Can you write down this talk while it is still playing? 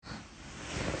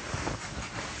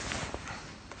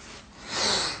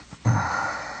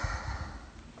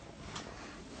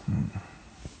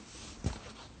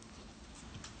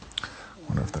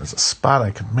there's a spot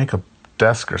I could make a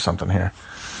desk or something here.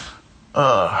 Well,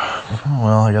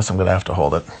 I guess I'm going to have to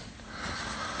hold it.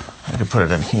 I could put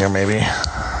it in here, maybe.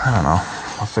 I don't know.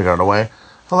 I'll figure out a way.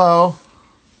 Hello?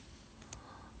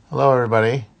 Hello,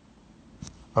 everybody.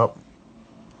 Oh.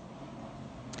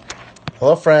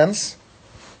 Hello, friends.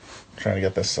 I'm trying to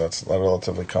get this so it's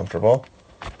relatively comfortable.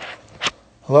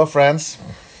 Hello, friends.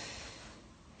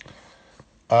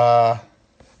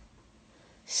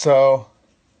 So,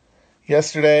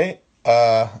 yesterday,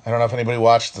 I don't know if anybody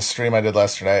watched the stream I did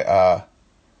yesterday. I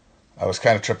was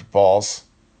kind of tripping balls.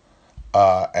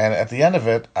 And at the end of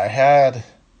it, after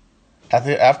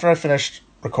I finished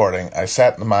recording, I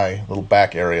sat in my little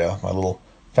back area, my little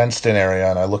fenced-in area,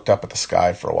 and I looked up at the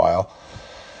sky for a while.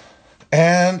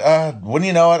 And wouldn't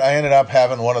you know it, I ended up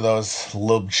having one of those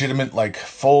legitimate, like,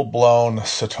 full-blown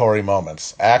Satori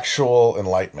moments. Actual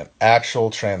enlightenment, actual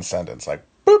transcendence. Like,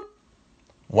 boop!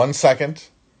 1 second,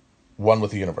 one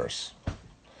with the universe.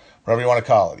 Whatever you want to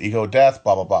call it. Ego death,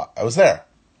 blah, blah, blah. I was there.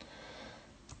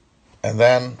 And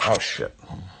then, oh, shit.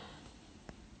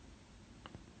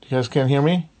 You guys can't hear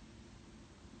me?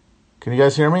 Can you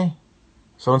guys hear me?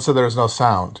 Someone said there was no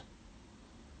sound.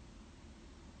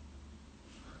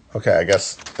 Okay, I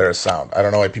guess there's sound. I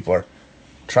don't know why people are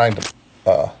trying to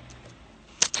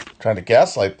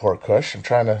gaslight poor Kush. I'm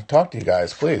trying to talk to you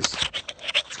guys, please.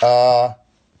 So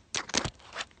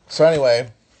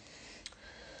anyway,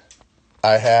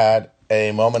 I had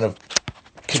a moment of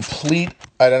complete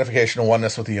identification and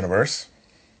oneness with the universe.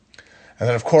 And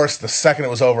then, of course, the second it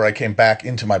was over, I came back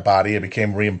into my body. I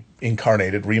became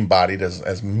reincarnated, re-embodied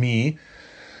as me.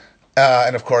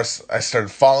 And, of course, I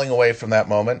started falling away from that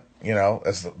moment, you know,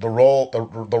 as the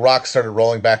rock started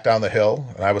rolling back down the hill.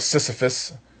 And I was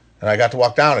Sisyphus, and I got to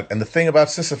walk down it. And the thing about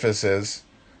Sisyphus is,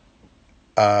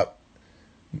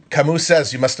 Camus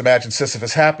says you must imagine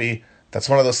Sisyphus happy. That's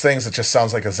one of those things that just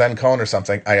sounds like a Zen koan or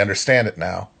something. I understand it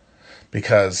now.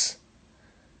 Because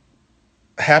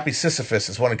happy Sisyphus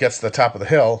is when it gets to the top of the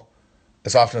hill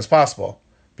as often as possible.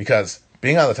 Because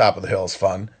being on the top of the hill is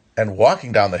fun, and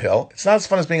walking down the hill, it's not as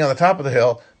fun as being on the top of the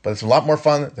hill, but it's a lot more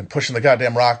fun than pushing the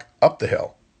goddamn rock up the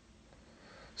hill.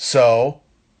 So,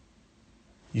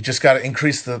 you just got to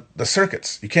increase the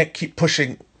circuits. You can't keep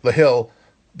pushing the hill,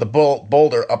 the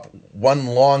boulder up one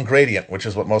long gradient, which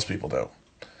is what most people do.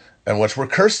 And which we're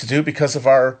cursed to do because of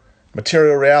our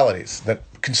material realities that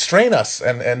constrain us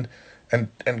and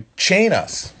chain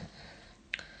us.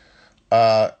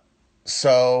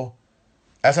 So,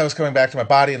 as I was coming back to my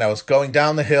body and I was going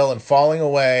down the hill and falling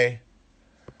away,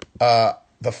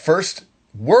 the first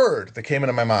word that came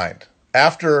into my mind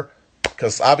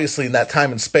because obviously in that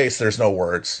time and space there's no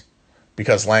words,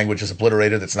 because language is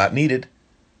obliterated, it's not needed,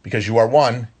 because you are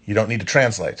one, you don't need to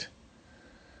translate.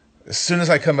 As soon as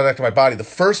I come back to my body, the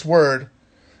first word,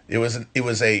 it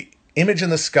was a image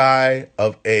in the sky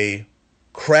of a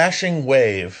crashing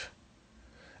wave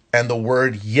and the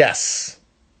word yes.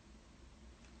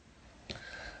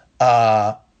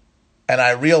 And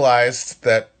I realized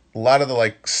that a lot of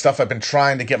the stuff I've been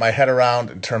trying to get my head around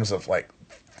in terms of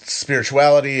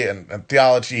spirituality and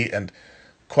theology and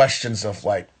questions of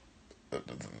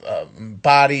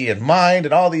body and mind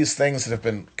and all these things that have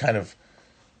been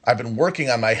I've been working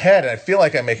on my head, and I feel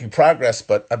like I'm making progress,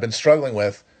 but I've been struggling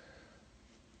with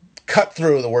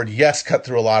the word yes cut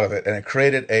through a lot of it, and it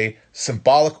created a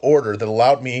symbolic order that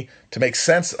allowed me to make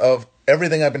sense of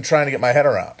everything I've been trying to get my head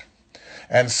around.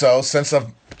 And so,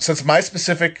 since my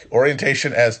specific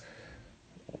orientation as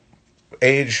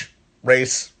age,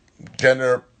 race,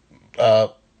 gender,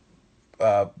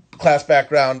 class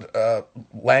background,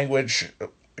 language,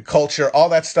 culture, all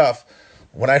that stuff,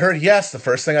 when I heard yes, the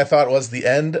first thing I thought was the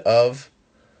end of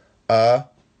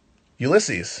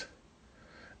Ulysses.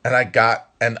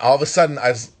 And all of a sudden,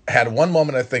 I had one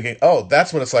moment of thinking, oh,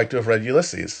 that's what it's like to have read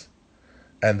Ulysses.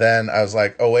 And then I was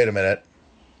like, oh, wait a minute.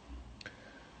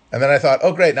 And then I thought,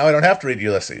 oh, great, now I don't have to read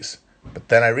Ulysses. But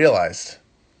then I realized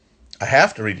I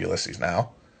have to read Ulysses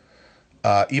now.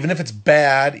 Even if it's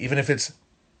bad, even if it's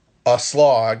a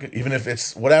slog, even if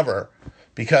it's whatever,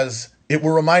 because it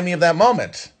will remind me of that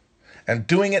moment. And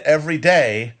doing it every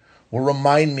day will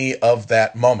remind me of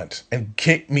that moment and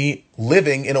keep me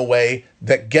living in a way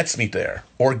that gets me there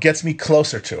or gets me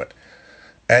closer to it.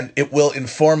 And it will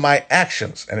inform my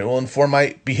actions, and it will inform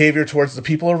my behavior towards the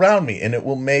people around me, and it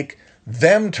will make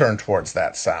them turn towards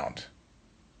that sound.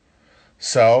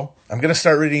 So I'm going to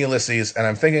start reading Ulysses, and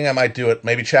I'm thinking I might do it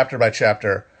maybe chapter by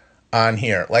chapter on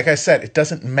here. Like I said, it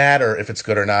doesn't matter if it's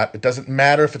good or not. It doesn't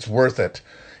matter if it's worth it.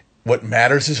 What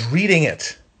matters is reading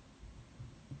it.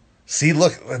 See,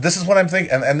 look, this is what I'm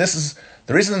thinking, and this is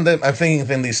the reason that I'm thinking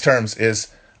in these terms is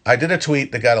I did a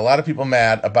tweet that got a lot of people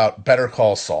mad about Better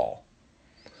Call Saul.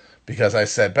 Because I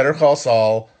said Better Call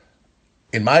Saul,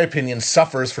 in my opinion,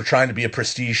 suffers for trying to be a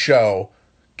prestige show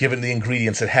given the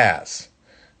ingredients it has.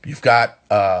 You've got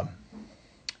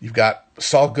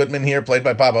Saul Goodman here, played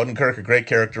by Bob Odenkirk, a great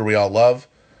character we all love.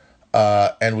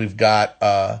 And we've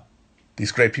got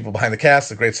these great people behind the cast,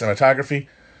 the great cinematography.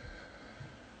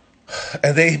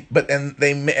 And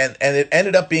it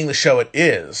ended up being the show it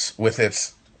is, with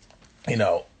its,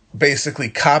 basically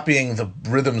copying the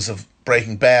rhythms of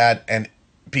Breaking Bad and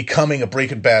becoming a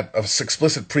Breaking Bad, of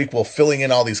explicit prequel, filling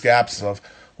in all these gaps of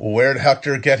where did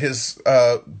Hector get his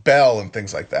bell and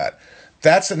things like that.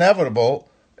 That's inevitable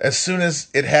as soon as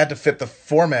it had to fit the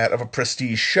format of a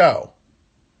prestige show.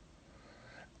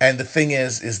 And the thing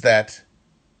is that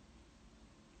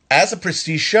as a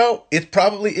prestige show, it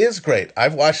probably is great.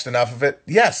 I've watched enough of it.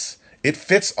 Yes, it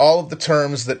fits all of the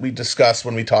terms that we discuss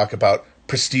when we talk about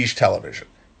prestige television.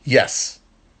 Yes,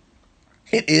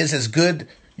 it is as good.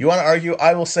 You want to argue?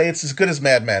 I will say it's as good as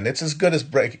Mad Men. It's as good as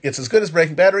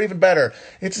Breaking Bad, or even better.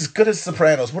 It's as good as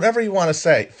Sopranos. Whatever you want to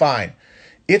say, fine.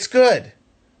 It's good,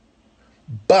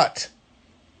 but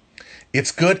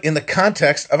it's good in the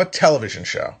context of a television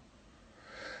show.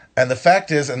 And the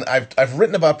fact is, and I've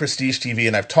written about prestige TV,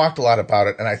 and I've talked a lot about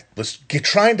it, and I was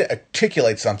trying to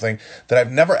articulate something that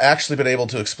I've never actually been able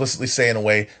to explicitly say in a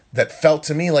way that felt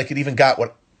to me like it even got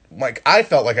what, like I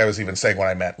felt like I was even saying what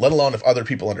I meant, let alone if other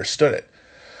people understood it.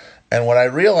 And what I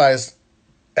realized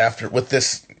after, with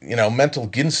this, mental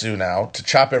ginsu now to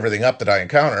chop everything up that I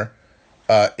encounter,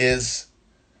 is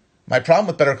my problem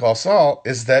with Better Call Saul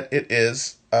is that it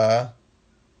is a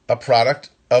product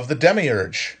of the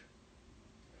demiurge.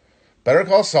 Better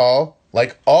Call Saul,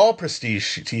 like all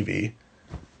prestige TV,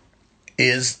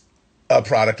 is a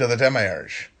product of the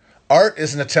demiurge. Art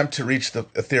is an attempt to reach the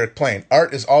etheric plane.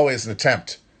 Art is always an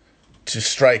attempt to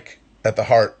strike at the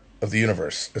heart of the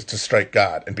universe, is to strike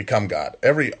God and become God.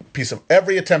 Every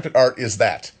attempt at art is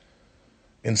that.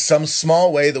 In some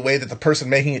small way, the way that the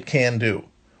person making it can do,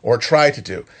 or try to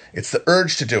do. It's the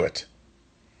urge to do it.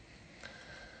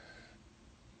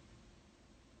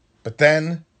 But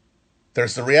then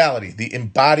there's the reality, the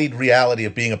embodied reality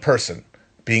of being a person,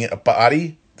 being a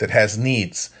body that has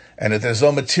needs. And if there's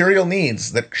no material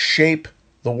needs that shape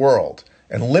the world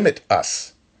and limit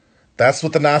us. That's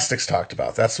what the Gnostics talked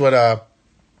about. That's what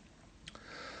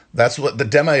the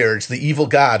demiurge, the evil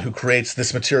god who creates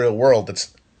this material world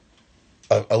that's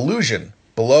an illusion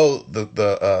below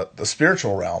the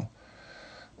spiritual realm.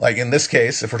 Like in this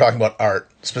case, if we're talking about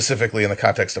art, specifically in the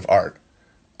context of art,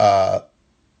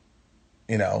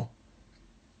 in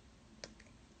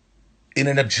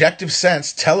an objective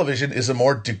sense, television is a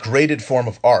more degraded form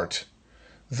of art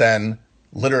than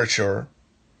literature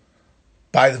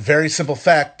by the very simple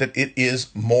fact that it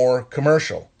is more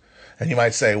commercial. And you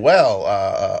might say, well,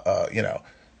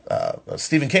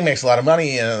 Stephen King makes a lot of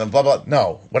money and blah, blah.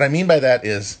 No, what I mean by that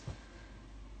is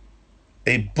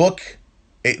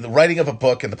the writing of a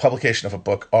book and the publication of a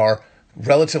book are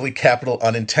relatively capital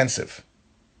unintensive.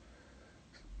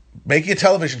 Making a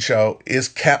television show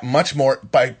is much more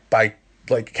by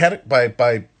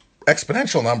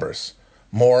exponential numbers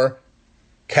more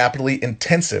capitally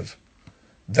intensive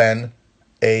than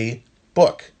a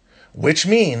book, which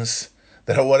means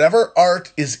that whatever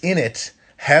art is in it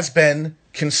has been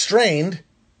constrained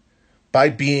by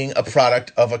being a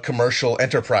product of a commercial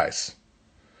enterprise.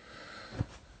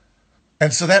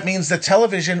 And so that means that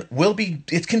television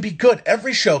it can be good.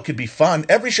 Every show could be fun.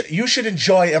 You should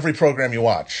enjoy every program you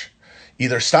watch.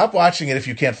 Either stop watching it if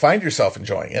you can't find yourself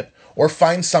enjoying it, or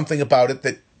find something about it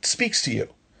that speaks to you.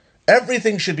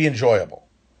 Everything should be enjoyable,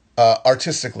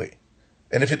 artistically.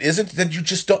 And if it isn't, then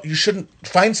you shouldn't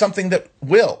find something that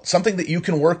something that you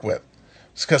can work with.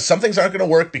 It's because some things aren't going to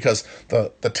work because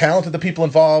the talent of the people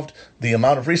involved, the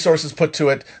amount of resources put to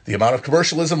it, the amount of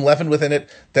commercialism leavened within it,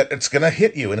 that it's going to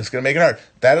hit you and it's going to make it hard.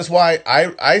 That is why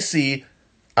I see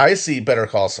Better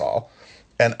Call Saul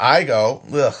and I go,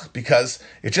 ugh, because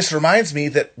it just reminds me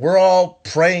that we're all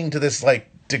praying to this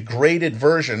degraded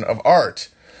version of art.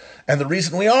 And the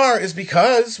reason we are is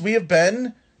because we have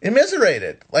been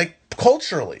immiserated,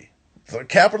 culturally.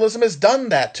 Capitalism has done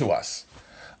that to us.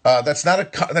 That's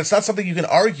not something you can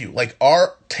argue.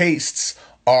 Our tastes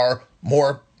are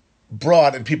more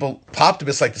broad, and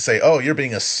optimists like to say, "Oh, you're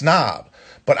being a snob."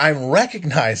 But I'm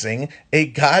recognizing a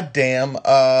goddamn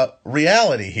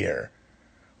reality here,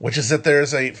 which is that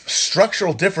there's a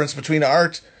structural difference between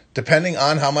art depending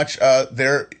on how much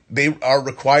they are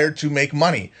required to make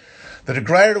money. The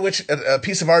degree to which a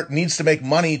piece of art needs to make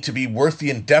money to be worth the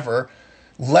endeavor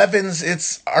leavens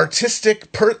its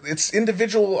its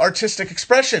individual artistic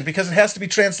expression because it has to be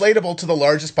translatable to the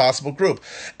largest possible group.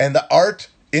 And the art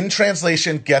in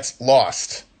translation gets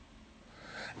lost.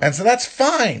 And so that's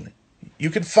fine. You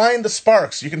can find the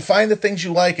sparks. You can find the things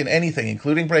you like in anything,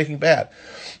 including Breaking Bad.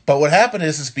 But what happened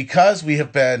is because we've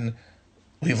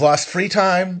lost free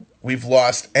time, we've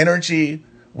lost energy,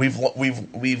 we've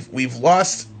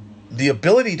lost the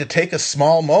ability to take a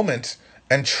small moment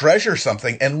and treasure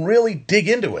something and really dig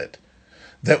into it,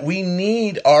 that we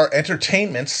need our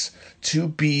entertainments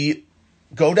to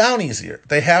go down easier.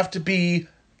 They have to be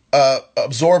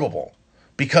absorbable,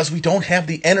 because we don't have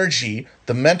the energy,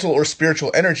 the mental or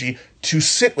spiritual energy, to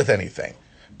sit with anything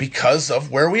because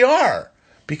of where we are,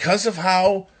 because of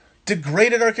how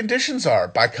degraded our conditions are,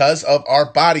 because of our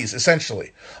bodies,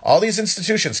 essentially. All these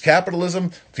institutions,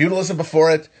 capitalism, feudalism before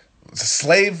it,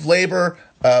 slave labor,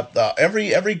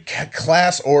 every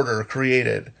class order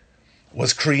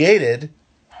was created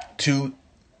to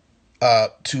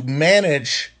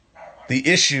manage the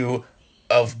issue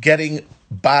of keeping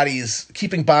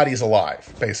bodies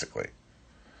alive, basically.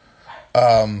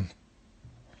 And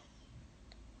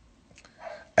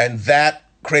that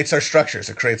creates our structures.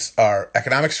 It creates our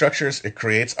economic structures. It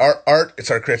creates our art. It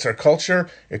creates our culture.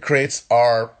 It creates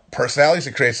our personalities.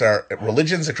 It creates our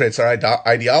religions. It creates our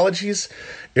ideologies.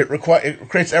 It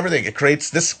creates everything. It creates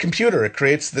this computer. It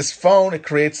creates this phone. It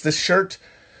creates this shirt.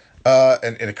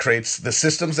 And it creates the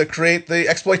systems that create the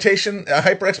exploitation,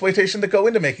 hyper exploitation that go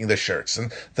into making the shirts,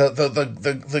 and the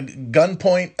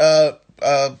gunpoint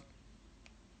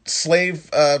slave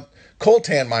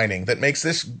coltan mining that makes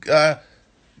this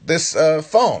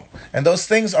phone. And those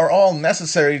things are all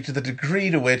necessary to the degree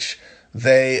to which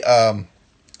they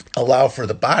allow for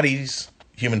the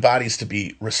human bodies, to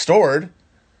be restored.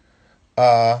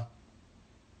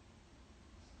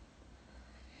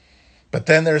 But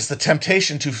then there's the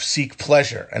temptation to seek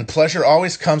pleasure. And pleasure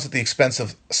always comes at the expense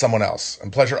of someone else.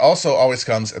 And pleasure also always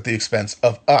comes at the expense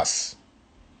of us.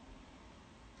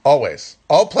 Always.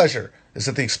 All pleasure is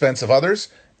at the expense of others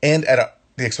and at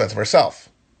the expense of ourselves.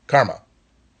 Karma.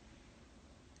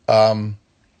 And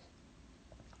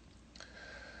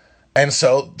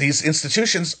so these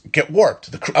institutions get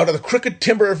warped. Out of the crooked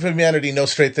timber of humanity, no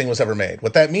straight thing was ever made.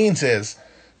 What that means is,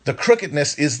 the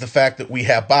crookedness is the fact that we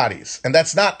have bodies. And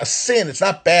that's not a sin. It's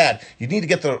not bad. You need to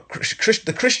get the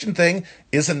Christian thing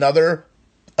is another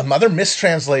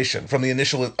mistranslation from the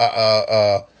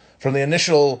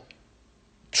initial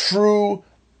true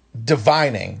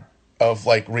divining of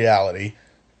like reality.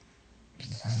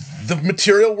 The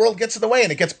material world gets in the way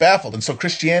and it gets baffled. And so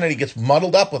Christianity gets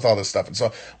muddled up with all this stuff. And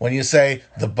so when you say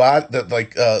the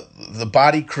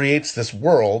body creates this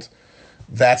world,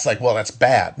 that's like, well, that's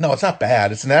bad. No, it's not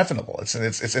bad. It's inevitable. It's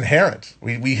inherent.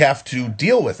 We have to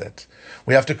deal with it.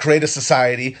 We have to create a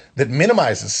society that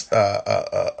minimizes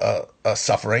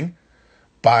suffering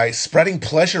by spreading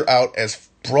pleasure out as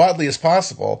broadly as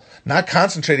possible, not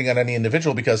concentrating on any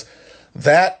individual, because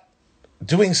that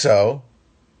doing so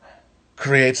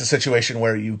creates a situation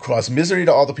where you cause misery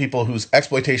to all the people whose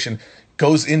exploitation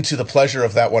goes into the pleasure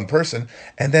of that one person.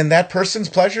 And then that person's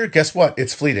pleasure, guess what?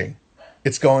 It's fleeting.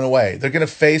 It's going away. They're going to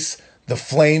face the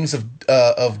flames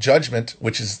of judgment,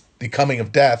 which is the coming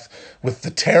of death, with the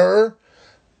terror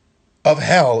of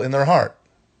hell in their heart.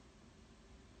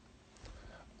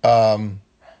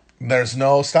 There's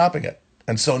no stopping it.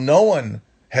 And so no one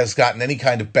has gotten any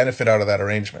kind of benefit out of that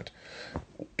arrangement.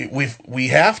 We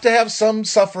have to have some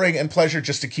suffering and pleasure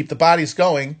just to keep the bodies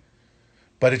going,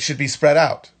 but it should be spread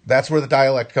out. That's where the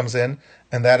dialect comes in.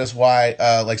 And that is why,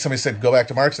 like somebody said, go back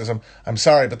to Marxism. I'm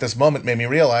sorry, but this moment made me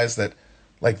realize that,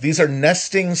 like, these are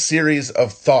nesting series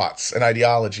of thoughts and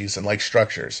ideologies and, like,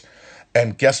 structures.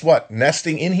 And guess what?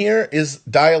 Nesting in here is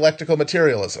dialectical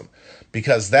materialism,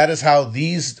 because that is how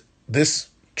this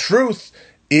truth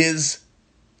is,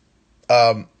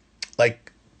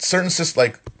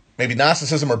 like maybe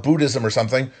Gnosticism or Buddhism or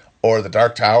something, or the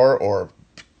Dark Tower, or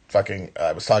fucking,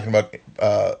 I was talking about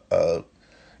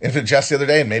Infinite Jest the other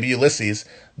day, and maybe Ulysses.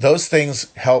 Those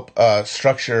things help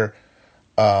structure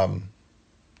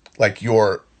like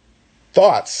your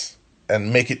thoughts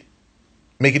and make it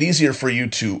easier for you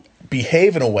to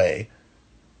behave in a way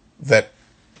that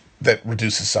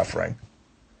reduces suffering.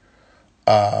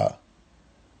 But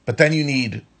then you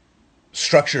need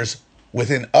structures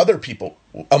within other people,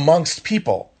 amongst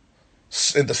people,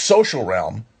 in the social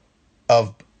realm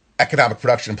of economic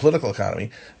production and political economy,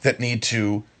 that need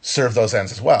to serve those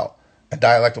ends as well. And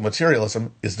dialectical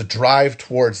materialism is the drive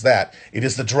towards that. It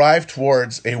is the drive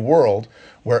towards a world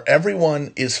where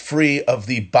everyone is free of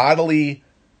the bodily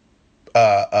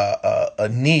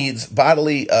needs,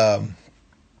 bodily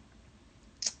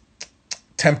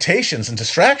temptations and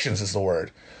distractions is the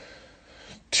word,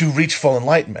 to reach full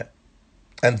enlightenment.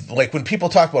 And like when people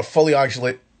talk about fully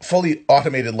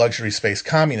automated luxury space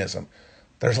communism,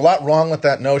 there's a lot wrong with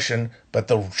that notion, but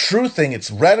the true thing it's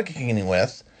reckoning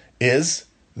with is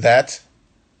that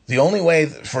the only way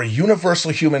for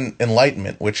universal human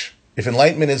enlightenment, which if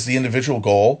enlightenment is the individual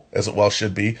goal, as it well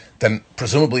should be, then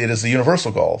presumably it is the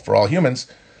universal goal for all humans,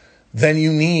 then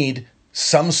you need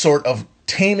some sort of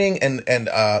taming and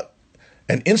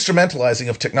instrumentalizing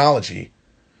of technology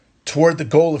toward the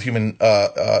goal of human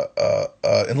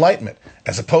enlightenment,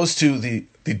 as opposed to the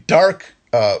dark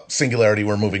singularity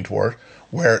we're moving toward,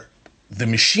 where the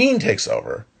machine takes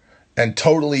over and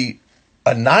totally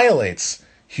annihilates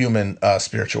human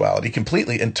spirituality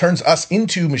completely and turns us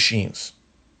into machines.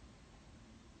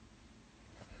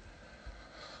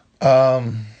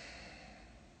 And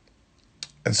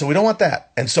so we don't want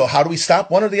that. And so how do we stop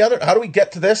one or the other? How do we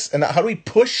get to this? And how do we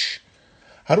push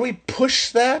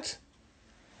that?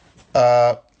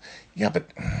 Yeah,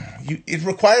 but it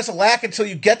requires a lack until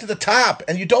you get to the top,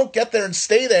 and you don't get there and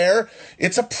stay there.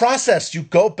 It's a process. You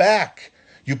go back.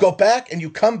 You go back and you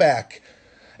come back.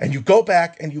 And you go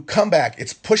back and you come back.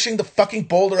 It's pushing the fucking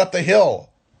boulder up the hill.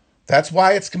 That's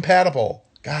why it's compatible.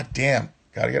 God damn.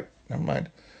 Never mind.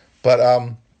 But,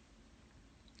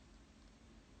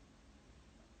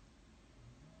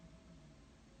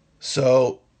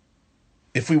 so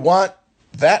if we want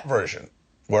that version,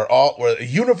 where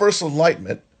universal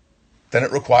enlightenment, then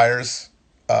it requires,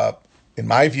 in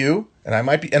my view, and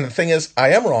the thing is, I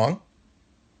am wrong.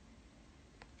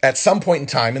 At some point in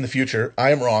time in the future, I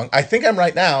am wrong. I think I'm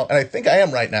right now, and I think I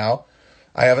am right now.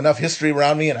 I have enough history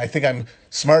around me, and I think I'm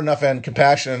smart enough and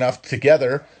compassionate enough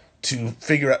together to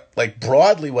figure out, like,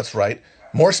 broadly what's right.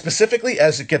 More specifically,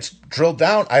 as it gets drilled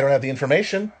down, I don't have the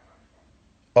information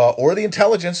or the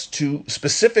intelligence to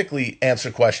specifically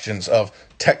answer questions of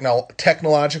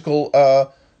technological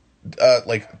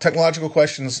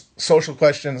questions, social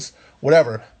questions,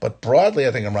 whatever. But broadly,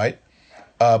 I think I'm right.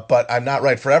 But I'm not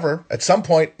right forever. At some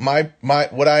point, at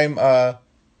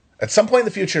some point in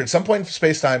the future, at some point in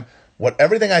space-time,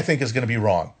 everything I think is going to be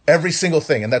wrong. Every single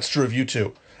thing, and that's true of you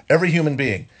too. Every human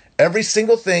being. Every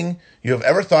single thing you have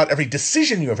ever thought, every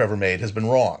decision you have ever made has been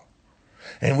wrong.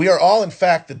 And we are all, in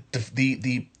fact,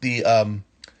 the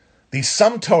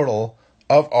sum total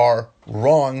of our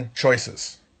wrong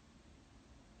choices.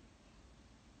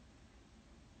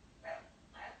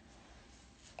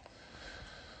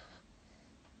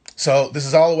 So this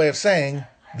is all a way of saying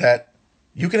that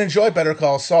you can enjoy Better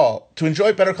Call Saul. To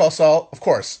enjoy Better Call Saul, of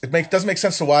course, doesn't make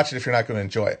sense to watch it if you're not going to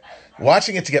enjoy it.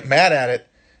 Watching it to get mad at it,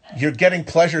 you're getting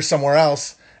pleasure somewhere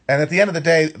else. And at the end of the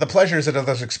day, the pleasure is at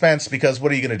others' expense, because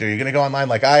what are you going to do? You're going to go online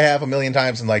like I have a million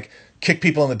times and like kick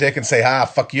people in the dick and say,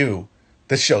 fuck you.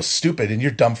 This show's stupid and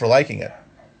you're dumb for liking it.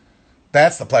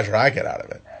 That's the pleasure I get out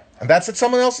of it. And that's at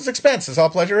someone else's expense, is all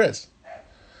pleasure is.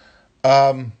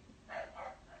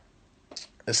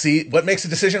 See, what makes a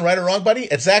decision right or wrong, buddy?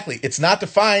 Exactly. It's not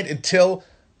defined until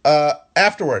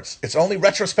afterwards. It's only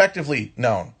retrospectively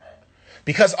known.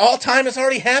 Because all time has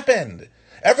already happened.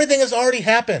 Everything has already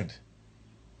happened.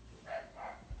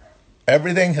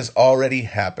 Everything has already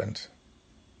happened.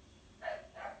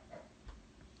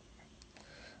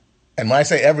 And when I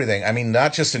say everything, I mean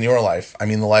not just in your life. I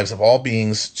mean the lives of all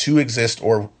beings to exist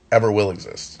or ever will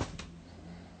exist.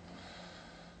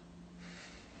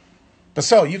 But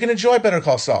so, you can enjoy Better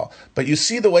Call Saul, but you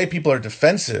see the way people are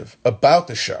defensive about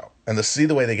the show, and see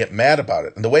the way they get mad about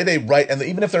it, and the way they write, and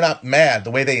even if they're not mad,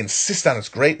 the way they insist on its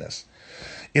greatness.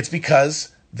 It's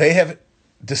because they have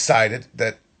decided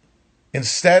that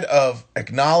instead of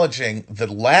acknowledging the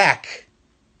lack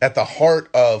at the heart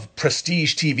of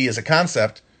prestige TV as a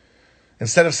concept,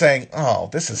 instead of saying, oh,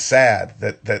 this is sad,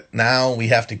 that now we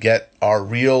have to get our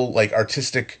real, like,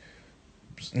 artistic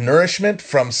nourishment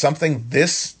from something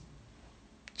this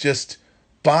just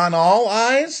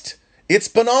banalized. It's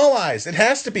banalized. It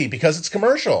has to be, because it's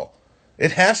commercial.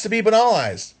 It has to be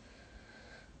banalized.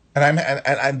 And I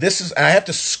have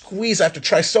to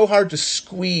try so hard to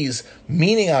squeeze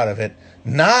meaning out of it,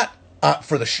 not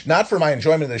for my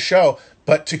enjoyment of the show,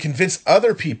 but to convince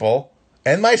other people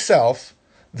and myself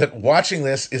that watching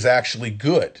this is actually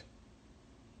good.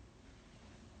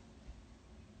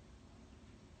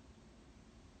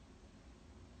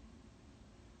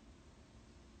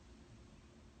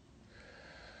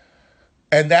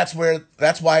 And that's why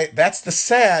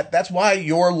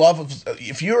your love of,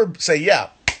 if you're say, yeah,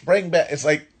 Breaking Bad, it's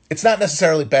like, it's not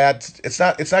necessarily bad. It's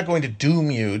not going to doom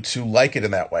you to like it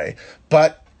in that way,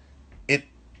 but it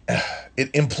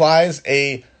implies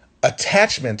a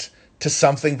attachment to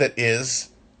something that is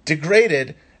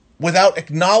degraded without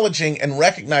acknowledging and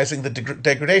recognizing the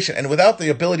degradation. And without the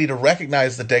ability to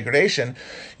recognize the degradation,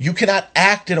 you cannot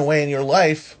act in a way in your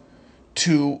life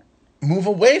to move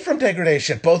away from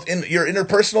degradation, both in your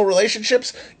interpersonal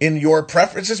relationships, in your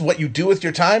preferences, what you do with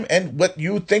your time, and what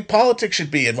you think politics should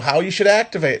be, and how you should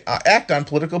act on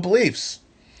political beliefs.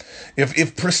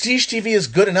 If prestige TV is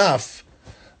good enough,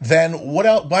 then what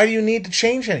else? Why do you need to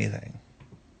change anything?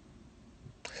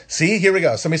 See, here we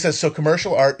go. Somebody says, so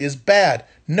commercial art is bad.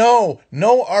 No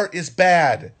art is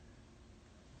bad.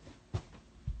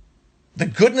 The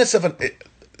goodness of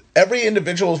every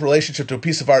individual's relationship to a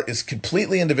piece of art is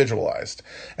completely individualized.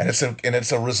 And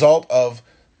it's a result of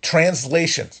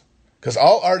translation. Because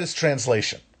all art is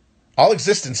translation. All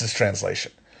existence is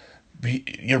translation.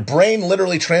 Your brain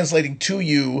literally translating to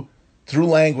you through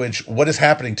language what is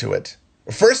happening to it.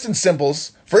 First in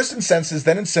symbols, first in senses,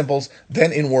 then in symbols,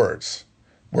 then in words.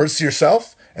 Words to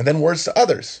yourself, and then words to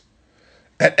others.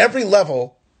 At every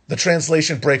level, the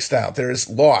translation breaks down. There is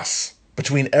loss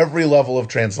between every level of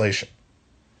translation.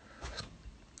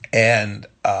 And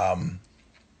by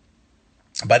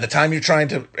the time you're trying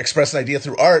to express an idea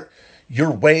through art,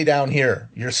 you're way down here.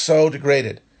 You're so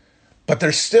degraded. But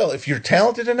there's still, if you're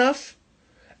talented enough,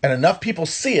 and enough people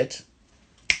see it,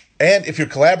 and if you're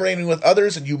collaborating with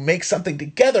others and you make something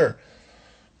together,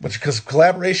 because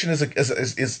collaboration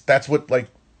is that's what, like,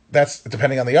 that's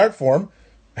depending on the art form,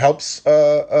 helps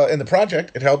in the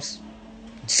project. It helps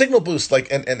signal boost,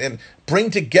 like, and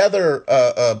bring together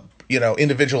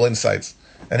individual insights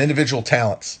and individual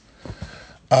talents,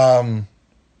 and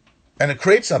it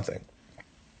creates something.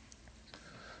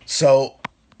 So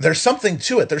there's something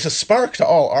to it. There's a spark to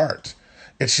all art.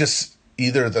 It's just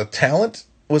either the talent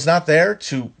was not there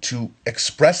to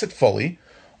express it fully,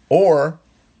 or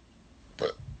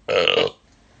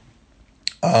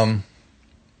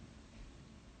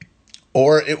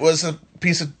it was a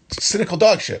piece of cynical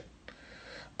dog shit.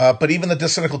 But even the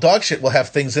cynical dog shit will have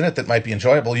things in it that might be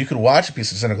enjoyable. You could watch a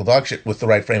piece of cynical dog shit with the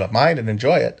right frame of mind and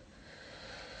enjoy it.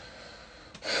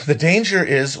 The danger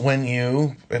is when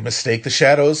you mistake the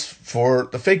shadows for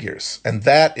the figures. And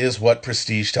that is what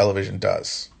prestige television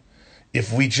does.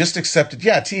 If we just accepted,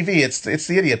 TV, it's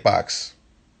the idiot box.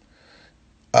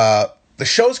 The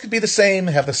shows could be the same,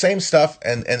 have the same stuff,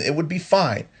 and it would be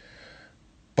fine.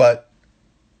 But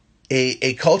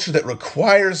a culture that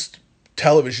requires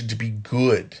television to be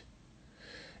good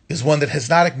is one that has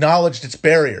not acknowledged its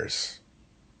barriers.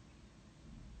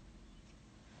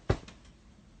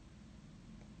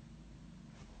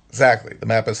 Exactly. The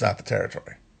map is not the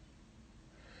territory.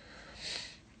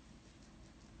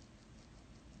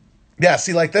 Yeah,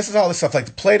 see, like, this is all this stuff. Like,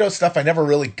 the Plato stuff I never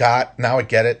really got. Now I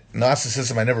get it.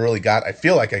 Gnosticism I never really got. I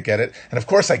feel like I get it. And, of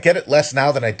course, I get it less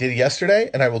now than I did yesterday,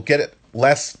 and I will get it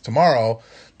less tomorrow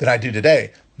than I do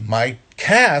today. My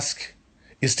task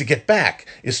is to get back,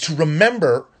 is to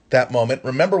remember that moment,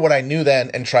 remember what I knew then,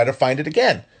 and try to find it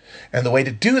again. And the way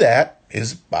to do that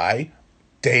is by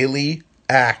daily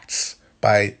acts,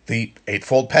 by the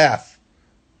Eightfold Path,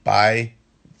 by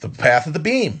the path of the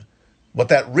beam. What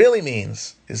that really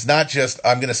means is not just,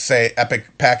 I'm going to say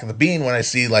epic pack of the bean when I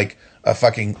see, like, a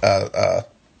fucking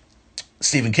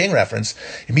Stephen King reference.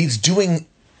 It means doing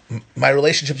my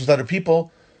relationships with other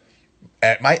people,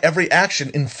 at my every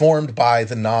action informed by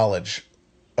the knowledge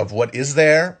of what is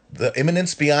there, the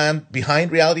immanence behind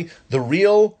reality, the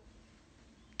real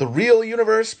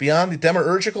universe beyond the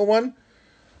demiurgical one,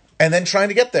 and then trying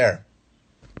to get there.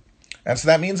 And so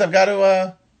that means I've got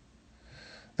to...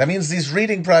 That means these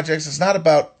reading projects, it's not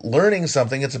about learning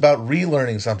something, it's about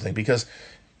relearning something, because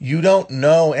you don't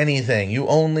know anything. You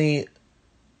only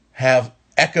have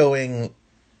echoing,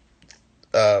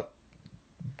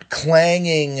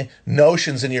 clanging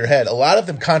notions in your head. A lot of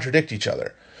them contradict each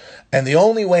other. And the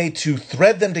only way to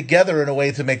thread them together in a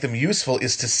way to make them useful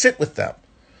is to sit with them.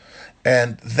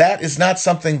 And that is not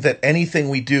something that anything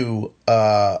we do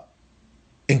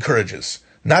encourages.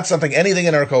 Not something anything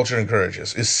in our culture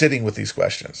encourages, is sitting with these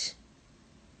questions.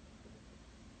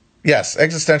 Yes,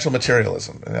 existential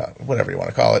materialism, whatever you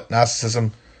want to call it,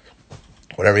 Gnosticism,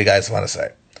 whatever you guys want to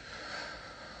say.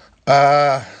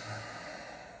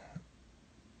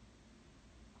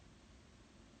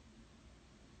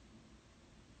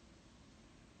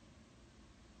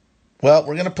 Well,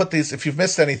 we're going to put these, if you've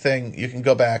missed anything, you can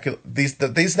go back. These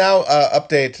now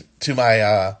update to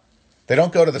my... They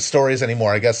don't go to the stories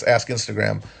anymore. I guess ask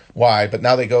Instagram why, but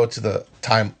now they go to the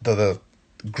the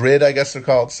grid, I guess they're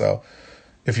called. So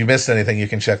if you missed anything, you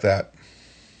can check that.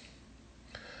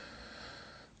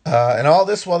 And all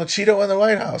this while the Cheeto in the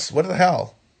White House. What the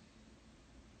hell?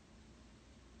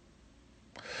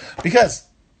 Because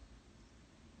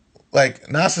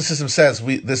like Gnosticism says,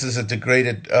 this is a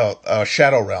degraded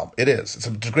shadow realm. It is. It's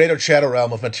a degraded shadow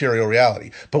realm of material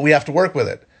reality. But we have to work with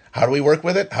it. How do we work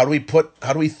with it? How do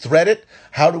we thread it?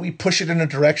 How do we push it in a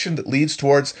direction that leads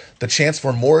towards the chance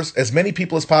for as many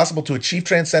people as possible to achieve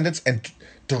transcendence and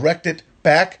direct it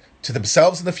back to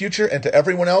themselves in the future and to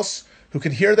everyone else who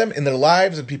can hear them in their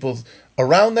lives and people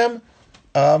around them?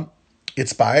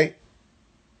 It's by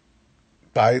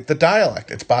the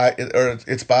dialect. It's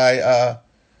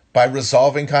by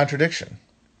resolving contradiction,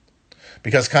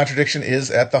 because contradiction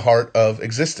is at the heart of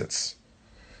existence.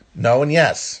 No and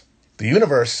yes. The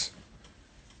universe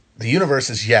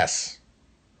is yes,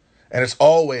 and it's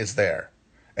always there,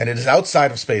 and it is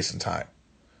outside of space and time.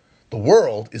 The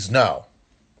world is no,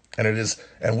 and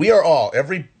we are all,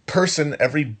 every person,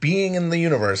 every being in the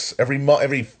universe,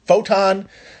 every photon,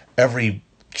 every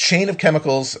chain of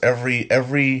chemicals, every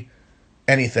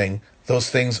anything.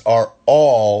 Those things are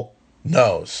all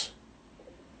no's.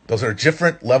 Those are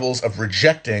different levels of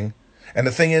rejecting. And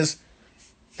the thing is,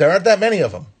 there aren't that many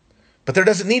of them. But there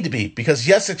doesn't need to be, because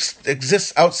yes, it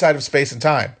exists outside of space and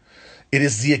time. It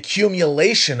is the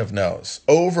accumulation of no's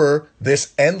over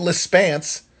this endless span.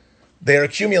 They are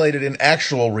accumulated in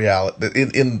actual reality,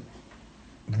 in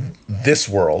this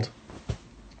world.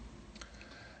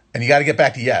 And you got to get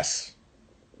back to yes.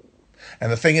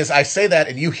 And the thing is, I say that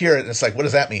and you hear it and it's like, what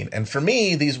does that mean? And for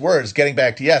me, these words, getting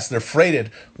back to yes, they're freighted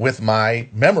with my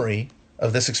memory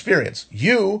of this experience.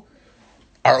 You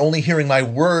are only hearing my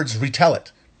words retell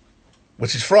it,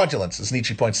 which is fraudulence, as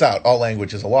Nietzsche points out. All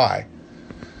language is a lie.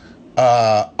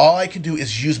 All I can do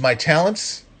is use my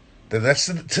talents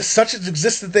to such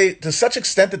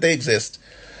extent that they exist,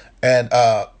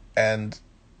 and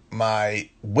my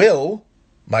will,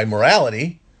 my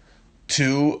morality,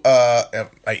 to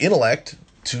my intellect,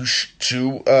 to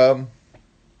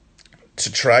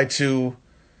try to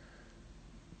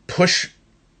push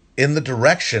in the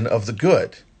direction of the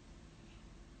good.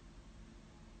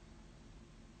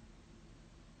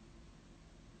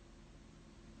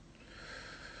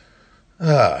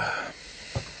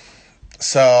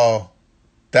 So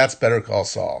that's Better Call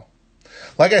Saul.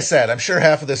 Like I said, I'm sure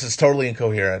half of this is totally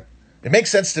incoherent. It makes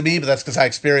sense to me, but that's because I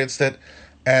experienced it.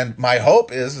 And my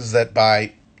hope is that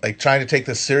by trying to take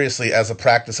this seriously as a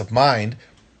practice of mind,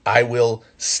 I will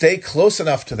stay close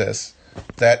enough to this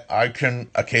that I can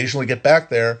occasionally get back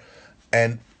there.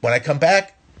 And when I come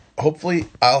back, hopefully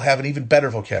I'll have an even better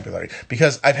vocabulary.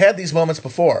 Because I've had these moments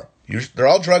before. They're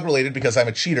all drug related, because I'm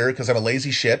a cheater, because I'm a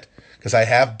lazy shit, because I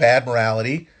have bad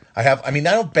morality. I don't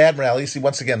have bad morality. See,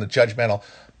 once again, the judgmental.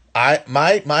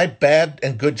 My bad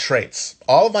and good traits,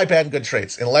 all of my bad and good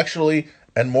traits, intellectually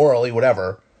and morally,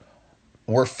 whatever,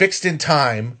 were fixed in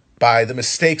time by the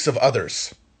mistakes of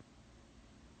others.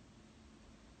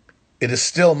 It is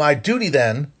still my duty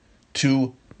then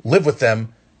to live with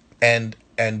them and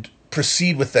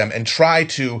proceed with them and try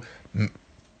to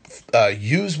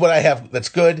use what I have that's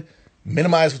good,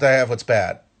 minimize what I have what's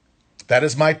bad. That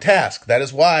is my task. That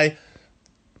is why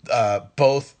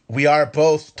we are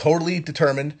both totally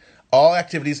determined. All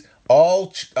activities,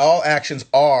 all actions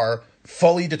are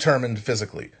fully determined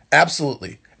physically.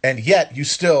 Absolutely. And yet you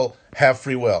still have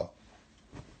free will.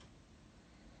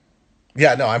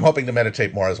 Yeah, no, I'm hoping to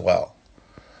meditate more as well.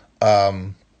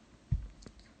 The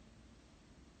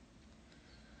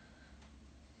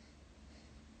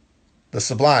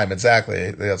sublime,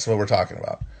 exactly. That's what we're talking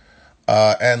about.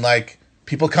 And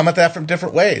people come at that from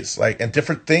different ways, and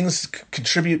different things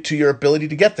contribute to your ability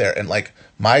to get there. And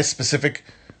my specific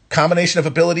combination of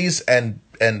abilities and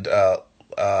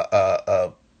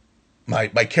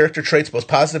my character traits, both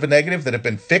positive and negative, that have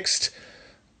been fixed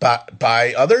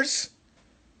by others,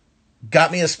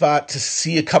 got me a spot to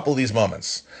see a couple of these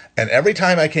moments. And every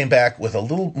time I came back with a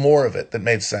little more of it that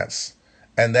made sense.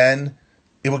 And then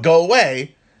it would go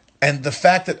away. And the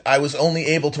fact that I was only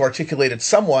able to articulate it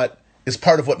somewhat is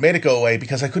part of what made it go away,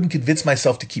 because I couldn't convince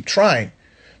myself to keep trying.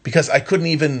 Because I couldn't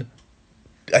even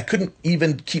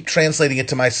keep translating it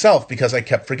to myself, because I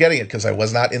kept forgetting it, because I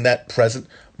was not in that present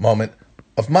moment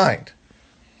of mind.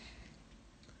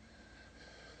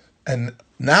 And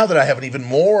now that I have an even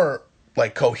more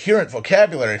coherent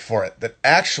vocabulary for it that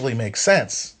actually makes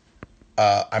sense,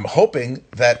 I'm hoping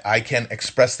that I can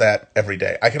express that every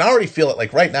day. I can already feel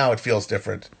it. Right now it feels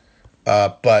different.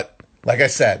 But like I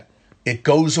said, it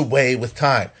goes away with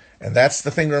time. And that's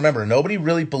the thing to remember. Nobody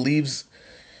really believes.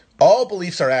 All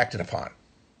beliefs are acted upon.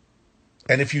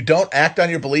 And if you don't act on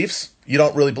your beliefs, you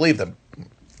don't really believe them.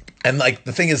 And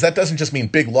the thing is, that doesn't just mean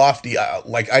big, lofty,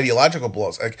 ideological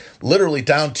blows. Literally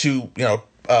down to,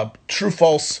 true,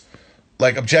 false,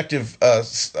 objective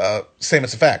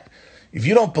statements of fact. If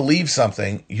you don't believe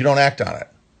something, you don't act on it.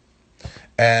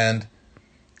 And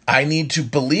I need to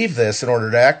believe this in order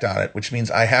to act on it, which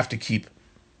means I have to keep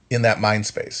in that mind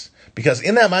space. Because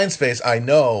in that mind space, I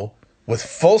know with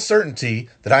full certainty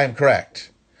that I am correct.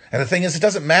 And the thing is, it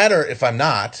doesn't matter if I'm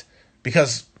not,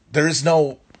 because there's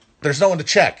no one to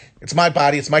check. It's my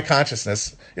body, it's my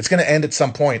consciousness. It's going to end at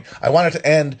some point. I want it to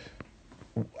end.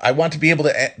 I want to be able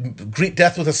to greet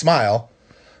death with a smile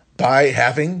by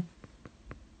having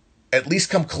at least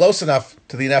come close enough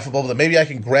to the ineffable that maybe I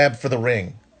can grab for the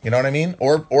ring. You know what I mean?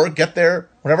 Or get there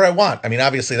whenever I want. I mean,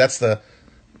 obviously that's the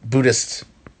Buddhist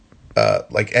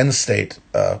end state,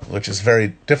 which is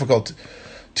very difficult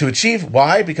to achieve.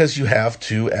 Why? Because you have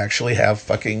to actually have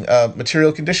fucking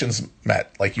material conditions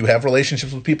met. Like, you have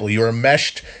relationships with people. You are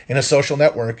meshed in a social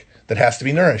network that has to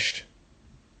be nourished.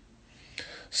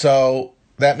 So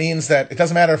that means that it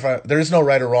doesn't matter if there is no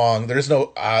right or wrong. There's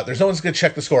no one's going to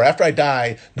check the score. After I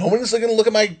die, no one's going to look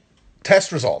at my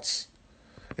test results.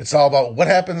 It's all about what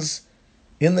happens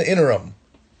in the interim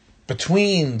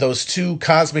between those two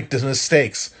cosmic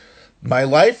mistakes. My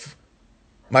life,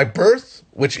 my birth,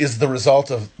 which is the result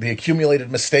of the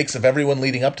accumulated mistakes of everyone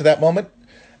leading up to that moment,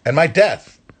 and my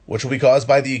death, which will be caused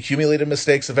by the accumulated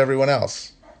mistakes of everyone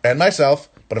else and myself.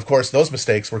 But of course, those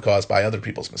mistakes were caused by other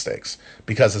people's mistakes.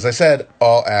 Because, as I said,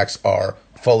 all acts are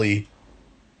fully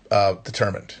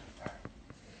determined.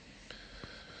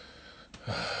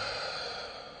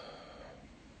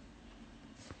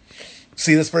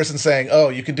 See this person saying, oh,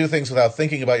 you can do things without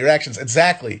thinking about your actions.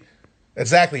 Exactly.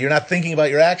 You're not thinking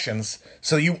about your actions,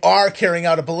 so you are carrying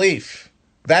out a belief.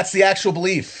 That's the actual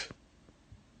belief.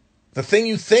 The thing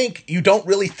you think, you don't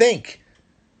really think.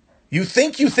 You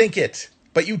think it,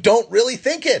 but you don't really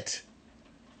think it.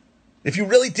 If you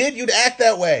really did, you'd act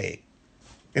that way.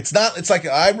 It's like,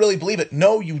 I really believe it.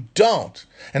 No, you don't.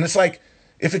 And it's like,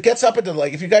 if it gets up into,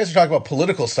 like, if you guys are talking about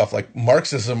political stuff like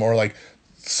Marxism or like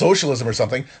socialism or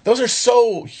something, those are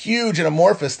so huge and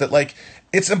amorphous that, like,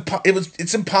 it's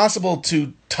impossible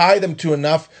to tie them to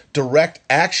enough direct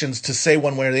actions to say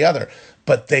one way or the other.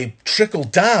 But they trickle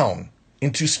down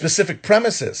into specific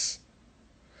premises.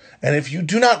 And if you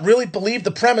do not really believe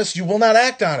the premise, you will not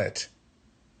act on it.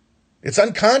 It's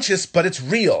unconscious, but it's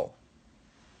real.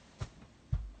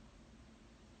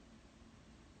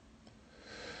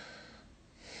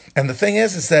 And the thing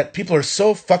is that people are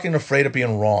so fucking afraid of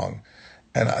being wrong.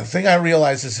 And the thing I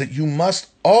realize is that you must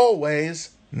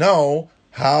always know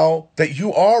that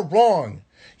you are wrong.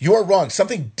 You are wrong.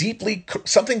 Something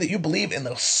that you believe in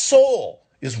the soul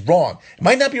is wrong. It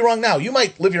might not be wrong now. You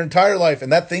might live your entire life and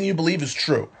that thing you believe is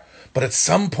true. But at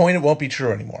some point it won't be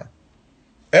true anymore.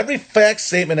 Every fact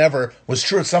statement ever was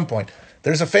true at some point.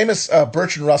 There's a famous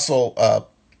Bertrand Russell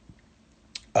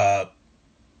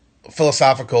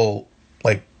philosophical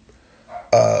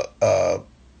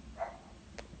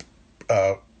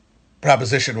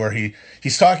proposition where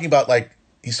he's talking about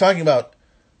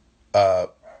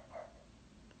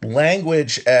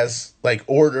language as like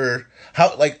order,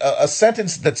 how like a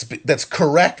sentence that's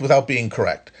correct without being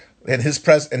correct. And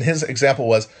his example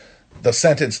was the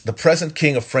sentence, "The present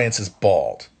king of France is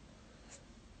bald."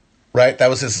 Right? That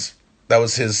was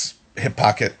his hip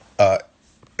pocket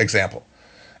example.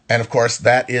 And of course,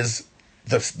 that is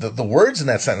the words in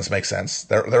that sentence make sense.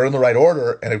 They're in the right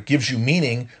order, and it gives you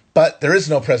meaning. But there is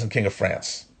no present king of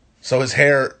France, so his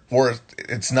hair or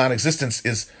its non-existence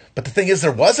is. But the thing is,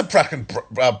 there was a fucking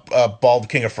bald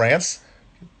king of France.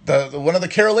 One of the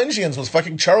Carolingians was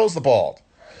fucking Charles the Bald.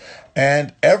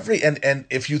 And and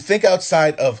if you think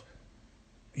outside of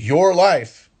your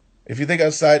life, if you think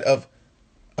outside of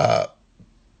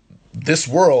this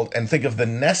world and think of the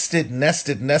nested,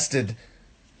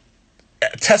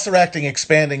 tesseracting,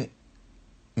 expanding,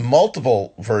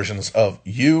 multiple versions of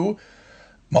you,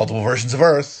 multiple versions of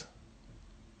Earth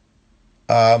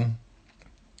that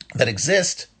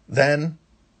exist, then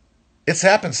it's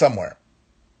happened somewhere.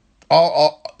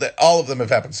 All of them have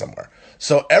happened somewhere.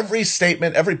 So every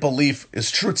statement, every belief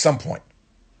is true at some point.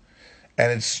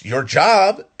 And it's your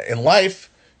job in life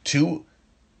to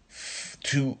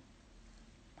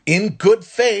in good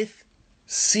faith,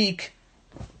 seek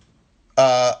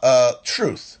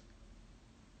truth.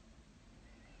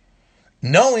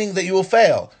 Knowing that you will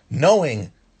fail.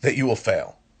 Knowing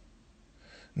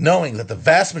that the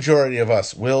vast majority of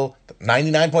us will,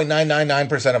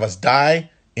 99.999% of us,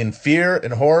 die in fear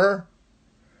and horror.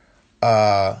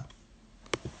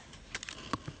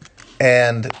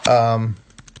 And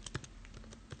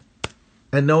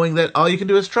knowing that all you can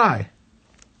do is try.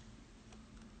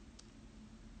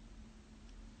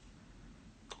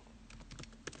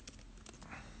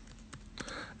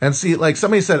 And see, like,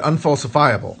 somebody said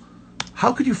unfalsifiable.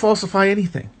 How could you falsify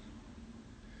anything?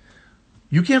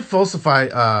 You can't falsify.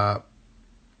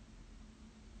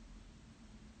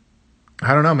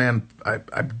 I don't know, man. I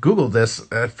Googled this.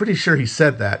 I'm pretty sure he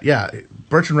said that. Yeah,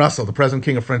 Bertrand Russell, the present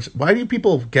king of French. Why do you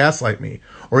people gaslight me?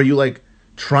 Or are you like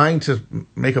trying to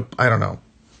make a? I don't know.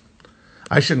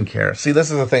 I shouldn't care. See, this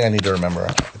is the thing I need to remember.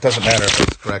 It doesn't matter if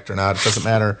it's correct or not. It doesn't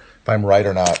matter if I'm right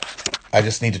or not. I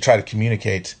just need to try to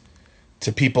communicate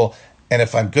to people. And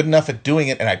if I'm good enough at doing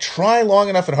it, and I try long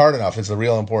enough and hard enough, is the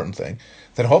real important thing,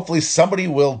 then hopefully somebody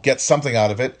will get something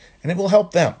out of it, and it will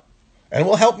help them. And it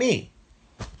will help me.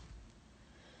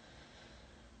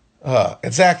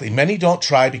 Exactly. Many don't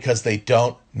try because they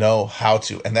don't know how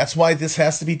to. And that's why this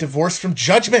has to be divorced from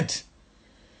judgment.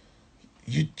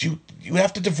 You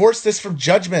have to divorce this from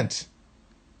judgment.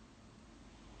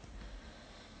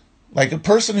 Like a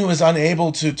person who is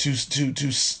unable to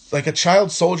like a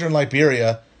child soldier in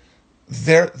Liberia,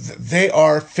 they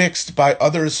are fixed by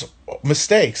others'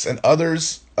 mistakes and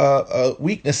others'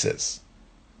 weaknesses.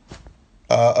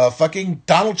 Fucking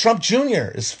Donald Trump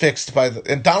Jr. is fixed by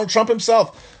and Donald Trump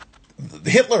himself,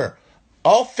 Hitler,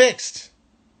 all fixed.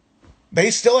 They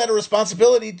still had a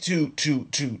responsibility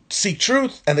to seek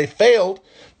truth, and they failed,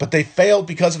 but they failed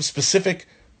because of specific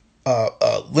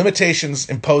limitations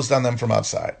imposed on them from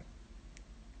outside.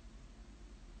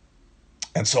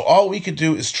 And so all we could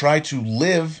do is try to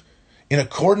live in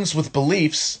accordance with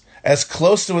beliefs as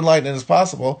close to enlightenment as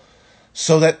possible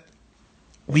so that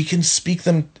we can speak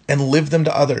them and live them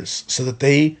to others so that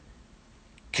they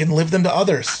can live them to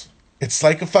others. It's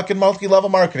like a fucking multi-level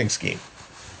marketing scheme.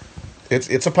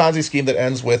 It's a Ponzi scheme that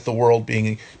ends with the world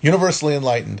being universally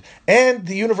enlightened and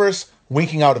the universe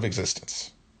winking out of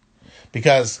existence.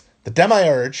 Because the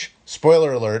demiurge,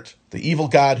 spoiler alert, the evil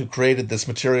god who created this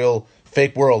material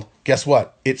fake world, guess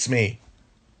what? It's me.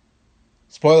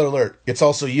 Spoiler alert, it's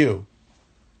also you.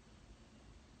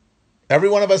 Every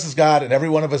one of us is God and every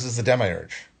one of us is the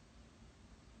demiurge.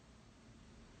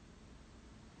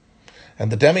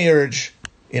 And the demiurge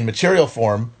in material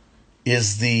form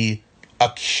is the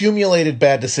accumulated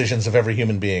bad decisions of every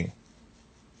human being.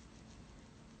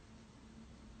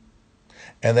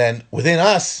 And then within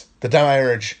us, the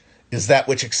demiurge is that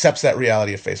which accepts that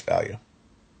reality at face value.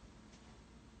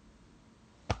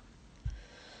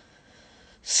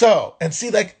 So, and see,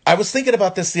 like, I was thinking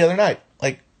about this the other night.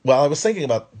 Like, while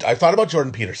I thought about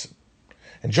Jordan Peterson.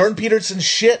 And Jordan Peterson's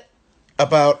shit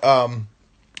about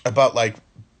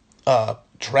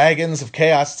dragons of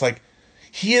chaos. It's like,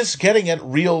 he is getting at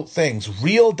real things,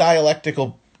 real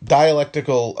dialectical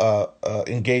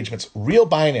engagements, real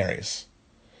binaries.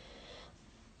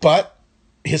 But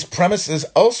his premises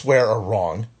elsewhere are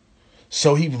wrong,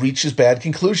 so he reaches bad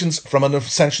conclusions from an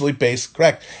essentially base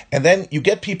correct. And then you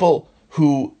get people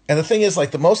who, and the thing is,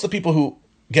 like, most of the people who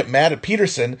get mad at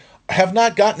Peterson have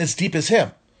not gotten as deep as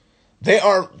him. They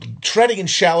are treading in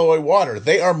shallow water.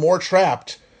 They are more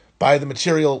trapped by the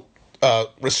material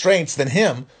restraints than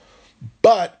him.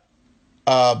 But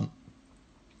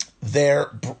they're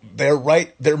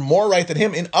right. They're more right than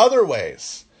him in other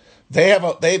ways.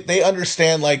 They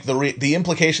understand like the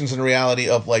implications and reality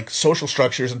of like social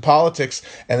structures and politics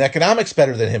and economics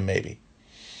better than him maybe.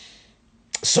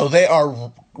 So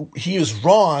he is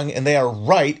wrong and they are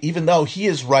right, even though he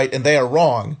is right and they are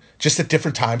wrong, just at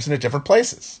different times and at different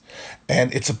places.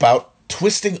 And it's about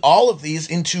twisting all of these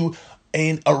into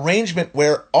an arrangement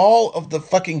where all of the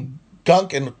fucking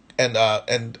gunk and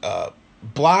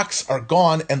blocks are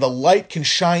gone and the light can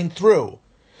shine through.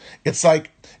 It's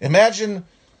like, imagine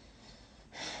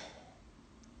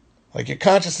like your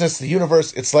consciousness, the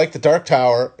universe, it's like the Dark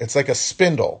Tower, it's like a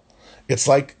spindle. It's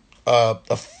like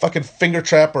a fucking finger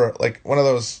trap or like one of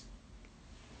those,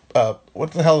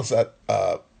 what the hell is that?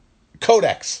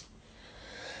 Codex.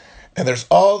 And there's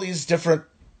all these different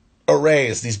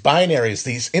arrays, these binaries,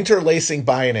 these interlacing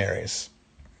binaries.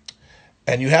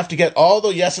 And you have to get all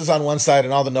the yeses on one side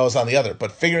and all the no's on the other.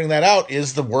 But figuring that out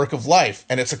is the work of life.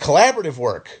 And it's a collaborative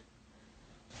work.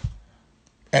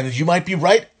 And you might be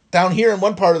right down here in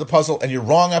one part of the puzzle and you're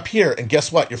wrong up here. And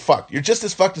guess what? You're fucked. You're just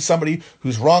as fucked as somebody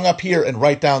who's wrong up here and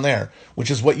right down there. Which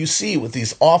is what you see with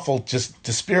these awful, just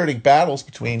dispiriting battles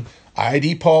between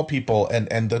ID Paul people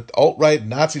and the alt-right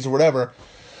Nazis or whatever.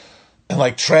 And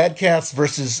like trad cats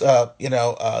versus,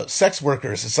 sex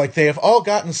workers. It's like they have all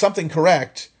gotten something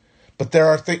correct. But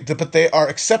but they are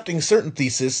accepting certain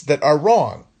theses that are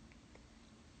wrong.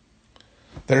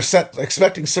 They're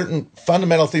expecting certain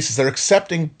fundamental theses. They're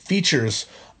accepting features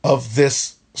of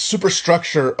this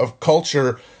superstructure of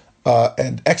culture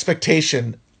and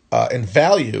expectation and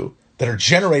value that are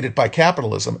generated by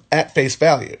capitalism at face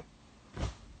value.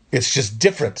 It's just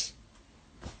different.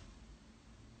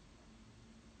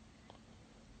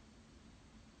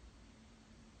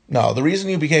 No, the reason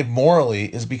you behave morally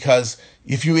is because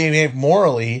if you behave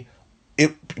morally,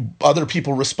 it other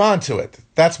people respond to it.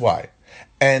 That's why.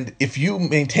 And if you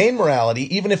maintain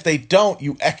morality, even if they don't,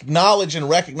 you acknowledge and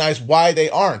recognize why they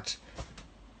aren't.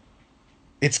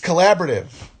 It's collaborative.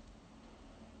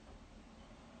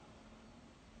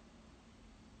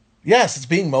 Yes, it's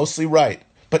being mostly right.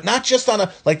 But not just on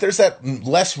a, like, there's that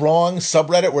less wrong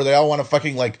subreddit where they all want to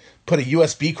fucking, like, put a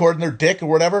USB cord in their dick or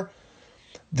whatever.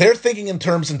 They're thinking in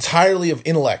terms entirely of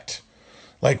intellect.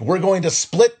 Like, we're going to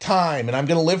split time and I'm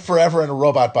going to live forever in a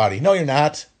robot body. No, you're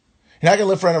not. You're not going to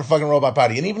live forever in a fucking robot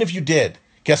body. And even if you did,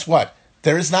 guess what?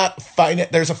 There's a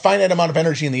finite amount of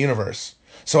energy in the universe.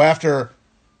 So after,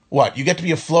 what? You get to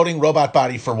be a floating robot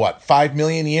body for what? 5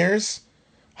 million years?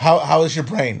 How is your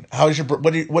brain?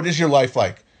 What is your life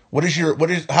like?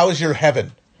 How is your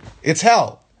heaven? It's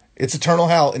hell. It's eternal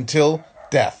hell until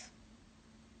death.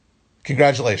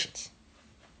 Congratulations.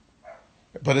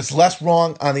 But it's less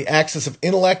wrong on the axis of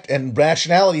intellect and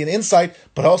rationality and insight,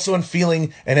 but also in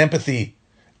feeling and empathy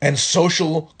and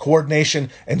social coordination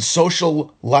and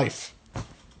social life.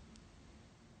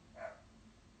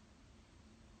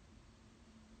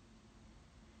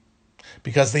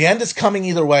 Because the end is coming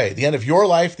either way. The end of your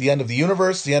life, the end of the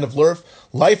universe, the end of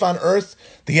life on Earth,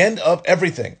 the end of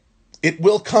everything. It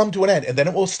will come to an end, and then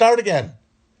it will start again.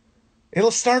 It'll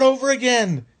start over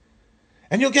again.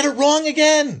 And you'll get it wrong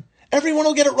again. Everyone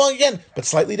will get it wrong again, but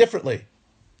slightly differently.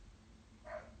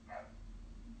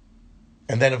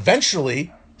 And then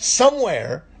eventually,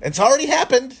 somewhere, it's already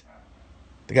happened,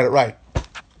 they get it right.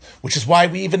 Which is why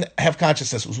we even have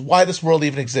consciousness. Which is why this world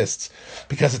even exists.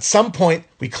 Because at some point,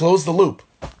 we close the loop.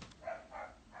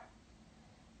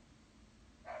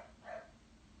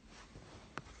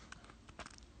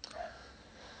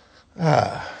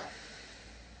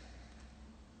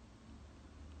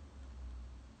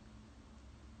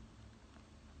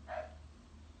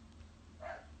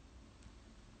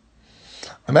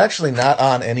 I'm actually not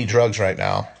on any drugs right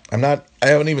now. I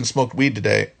haven't even smoked weed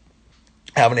today.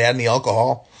 I haven't had any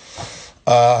alcohol.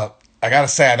 I gotta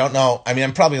say, I don't know. I mean,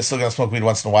 I'm probably still gonna smoke weed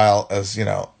once in a while, as you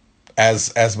know,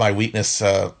 as my weakness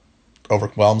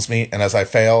overwhelms me, and as I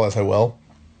fail, as I will.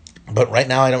 But right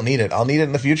now, I don't need it. I'll need it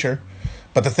in the future.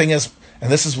 But the thing is, and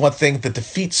this is one thing that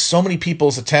defeats so many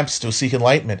people's attempts to seek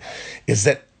enlightenment, is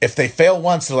that if they fail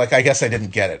once, they're like, I guess I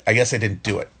didn't get it. I guess I didn't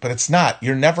do it. But it's not.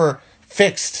 You're never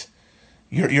fixed.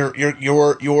 You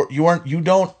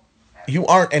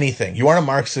aren't anything. You aren't a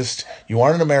Marxist. You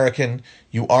aren't an American.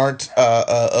 You aren't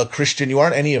a Christian. You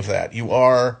aren't any of that. You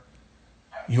are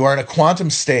in a quantum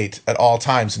state at all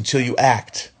times until you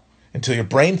act. Until your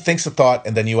brain thinks a thought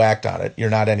and then you act on it. You're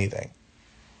not anything.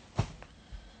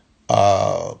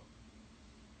 And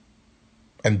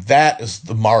that is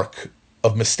the mark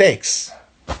of mistakes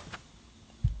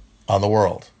on the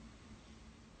world.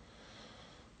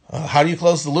 How do you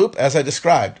close the loop? As I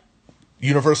described,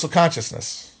 universal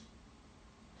consciousness.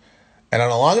 And on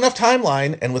a long enough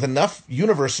timeline and with enough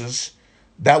universes,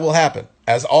 that will happen,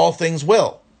 as all things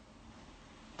will.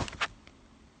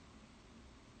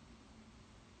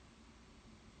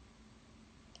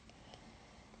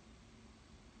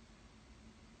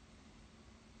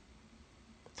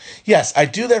 Yes, I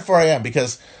do, therefore I am,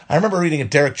 because I remember reading a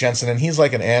Derek Jensen, and he's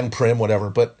like an Ann Prim, whatever,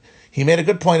 but he made a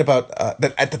good point about,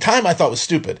 that at the time I thought was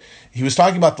stupid. He was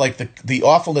talking about like the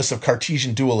awfulness of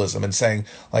Cartesian dualism and saying,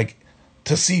 like,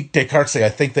 to see Descartes say, I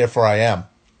think, therefore I am.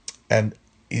 And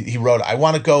he wrote, I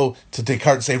want to go to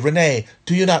Descartes and say, Rene,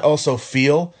 do you not also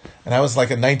feel? And I was like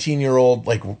a 19-year-old,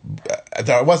 like,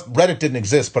 Reddit didn't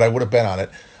exist, but I would have been on it,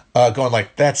 going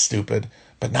like, that's stupid.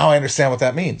 But now I understand what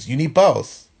that means. You need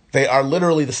both. They are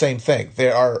literally the same thing. They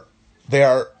are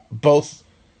both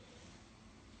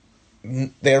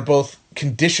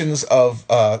conditions of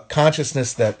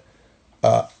consciousness that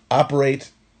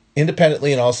operate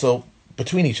independently and also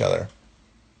between each other.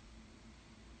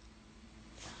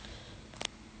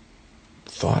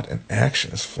 Thought and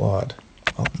action is flawed.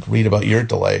 I'll read about your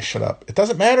delay. Shut up. It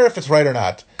doesn't matter if it's right or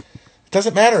not. It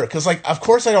doesn't matter because, like, of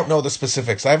course I don't know the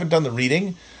specifics. I haven't done the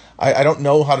reading. I don't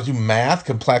know how to do math,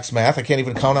 complex math. I can't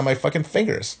even count on my fucking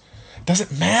fingers. It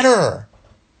doesn't matter.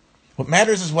 What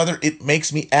matters is whether it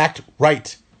makes me act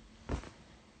right.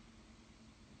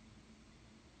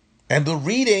 And the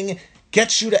reading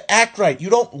gets you to act right. You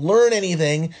don't learn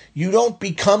anything. You don't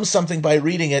become something by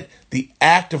reading it. The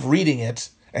act of reading it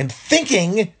and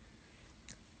thinking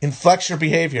inflects your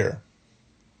behavior.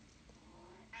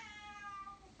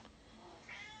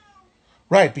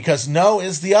 Right, because no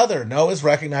is the other. No is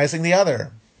recognizing the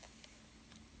other.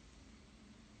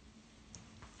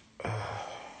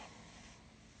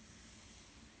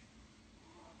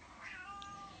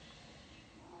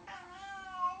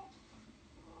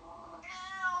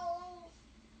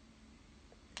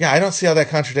 Yeah, I don't see how that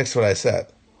contradicts what I said.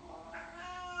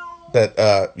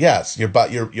 That yes,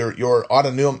 your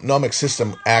autonomic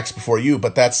system acts before you,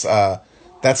 but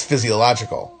that's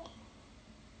physiological,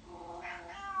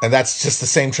 and that's just the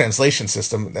same translation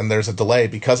system, and there's a delay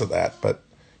because of that. But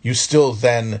you still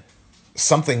then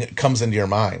something comes into your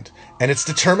mind, and it's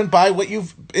determined by what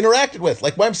you've interacted with.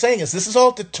 Like what I'm saying is, this is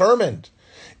all determined.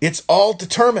 It's all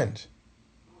determined,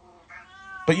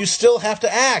 but you still have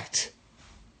to act.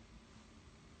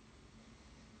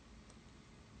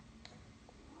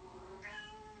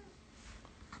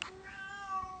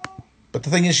 But the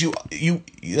thing is, you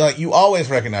always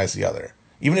recognize the other,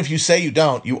 even if you say you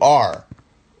don't. You are,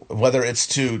 whether it's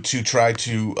to try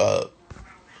to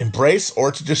embrace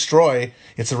or to destroy.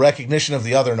 It's a recognition of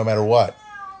the other, no matter what.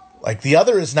 Like the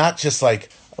other is not just like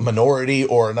a minority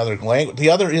or another language. The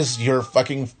other is your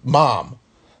fucking mom.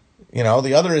 You know,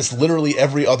 the other is literally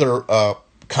every other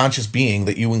conscious being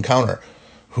that you encounter,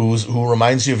 who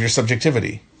reminds you of your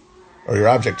subjectivity, or your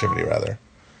objectivity rather.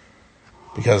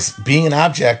 Because being an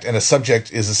object and a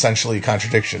subject is essentially a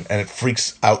contradiction, and it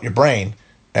freaks out your brain.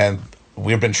 And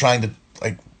we've been trying to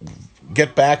like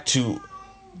get back to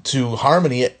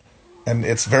harmony, and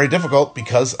it's very difficult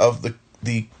because of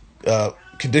the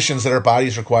conditions that our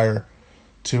bodies require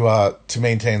to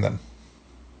maintain them.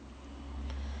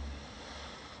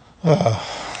 All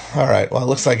right. Well, it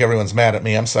looks like everyone's mad at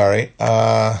me. I'm sorry.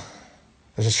 I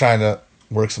was just trying to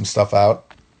work some stuff out.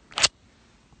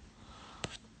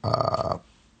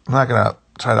 I'm not going to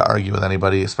try to argue with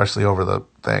anybody, especially over the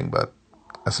thing, but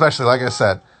especially, like I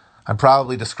said, I'm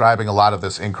probably describing a lot of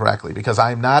this incorrectly because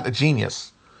I'm not a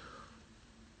genius.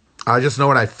 I just know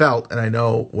what I felt, and I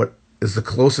know what is the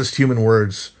closest human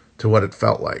words to what it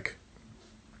felt like.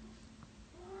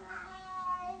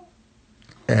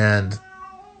 And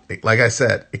like I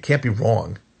said, it can't be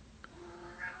wrong.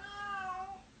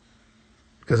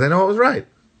 Because I know it was right.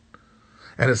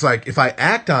 And it's like, if I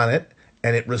act on it,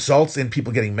 and it results in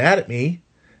people getting mad at me,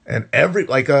 and as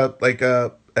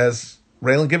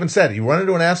Raylan Gibbons said, you run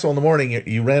into an asshole in the morning,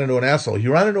 you ran into an asshole.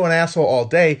 You run into an asshole all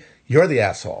day, you're the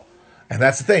asshole. And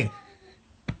that's the thing.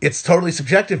 It's totally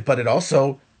subjective, but it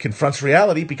also confronts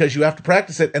reality because you have to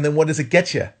practice it. And then what does it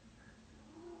get you?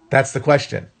 That's the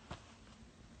question.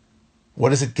 What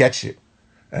does it get you?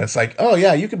 And it's like, oh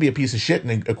yeah, you can be a piece of shit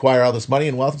and acquire all this money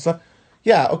and wealth and stuff.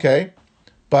 Yeah, okay.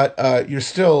 But you're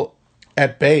still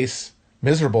at base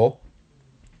miserable.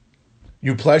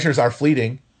 Your pleasures are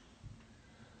fleeting.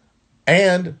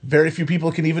 And very few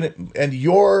people can even, and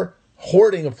your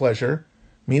hoarding of pleasure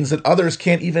means that others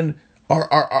can't even,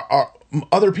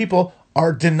 other people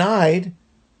are denied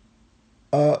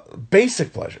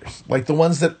basic pleasures, like the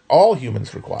ones that all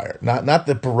humans require, not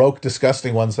the Baroque,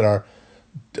 disgusting ones that our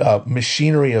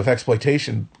machinery of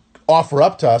exploitation offer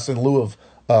up to us in lieu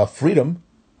of freedom.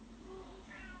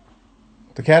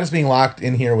 The cat is being locked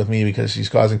in here with me because she's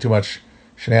causing too much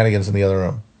shenanigans in the other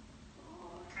room.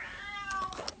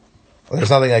 There's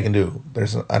nothing I can do.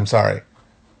 I'm sorry.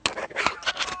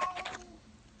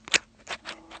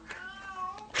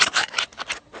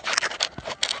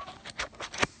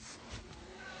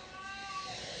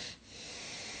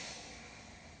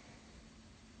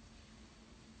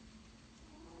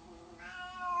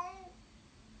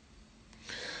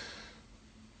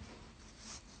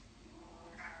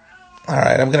 All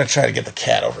right, I'm going to try to get the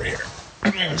cat over here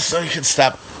so you can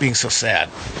stop being so sad.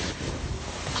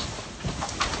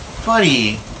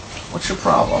 Buddy, what's your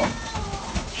problem?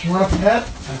 You want a pet?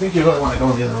 I think you really want to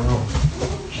go in the other room.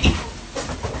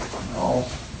 No.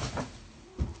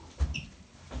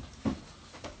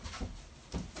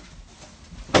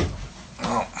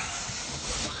 Oh.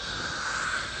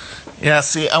 Yeah,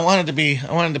 see, I wanted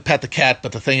to pet the cat,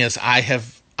 but the thing is, I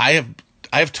have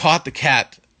taught the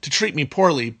cat to treat me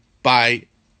poorly by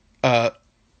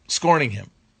scorning him,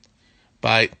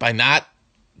 by not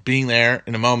being there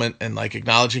in a moment and like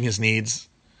acknowledging his needs.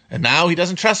 And now he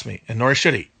doesn't trust me, and nor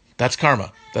should he. That's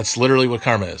karma. That's literally what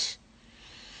karma is.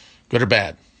 Good or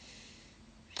bad.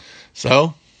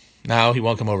 So now he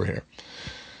won't come over here.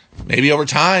 Maybe over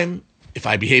time, if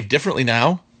I behave differently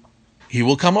now, he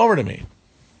will come over to me.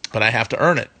 But I have to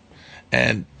earn it.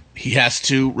 And he has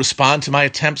to respond to my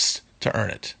attempts to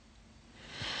earn it.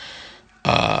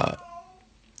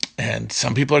 And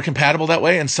some people are compatible that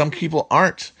way, and some people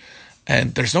aren't.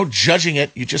 And there's no judging it.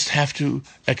 You just have to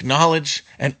acknowledge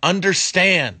and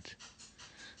understand.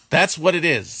 That's what it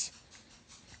is.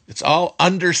 It's all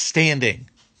understanding.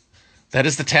 That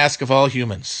is the task of all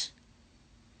humans.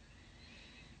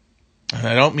 And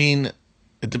I don't mean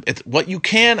what you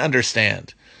can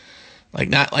understand. Like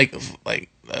not like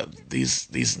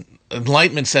these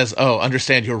enlightenment says, oh,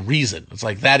 understand your reason. It's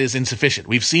like that is insufficient.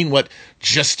 We've seen what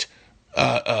just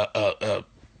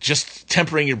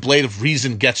tempering your blade of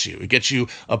reason gets you. It gets you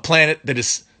a planet that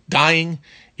is dying.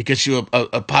 It gets you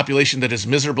a population that is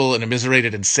miserable and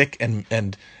immiserated and sick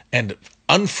and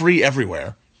unfree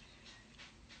everywhere.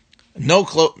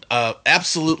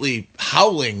 Absolutely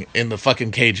howling in the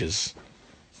fucking cages,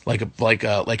 like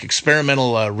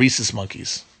experimental rhesus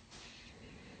monkeys.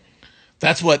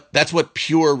 That's what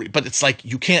pure. But it's like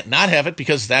you can't not have it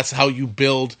because that's how you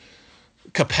build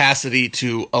capacity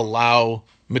to allow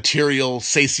material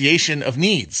satiation of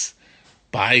needs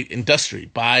by industry,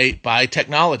 by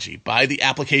technology, by the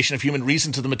application of human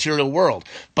reason to the material world.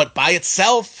 But by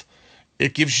itself,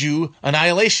 it gives you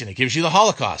annihilation. It gives you the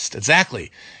Holocaust.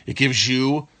 Exactly. It gives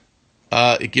you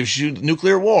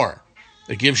nuclear war.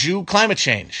 It gives you climate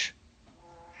change.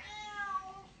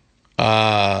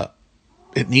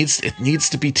 It needs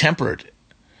to be tempered,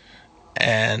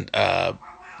 and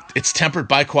it's tempered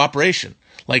by cooperation.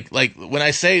 Like when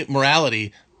I say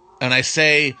morality, and I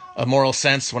say a moral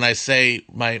sense, when I say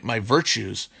my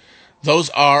virtues, those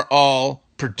are all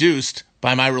produced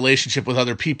by my relationship with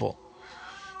other people.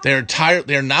 They're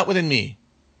not within me.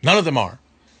 None of them are.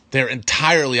 They're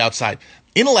entirely outside.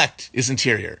 Intellect is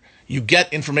interior. You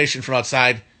get information from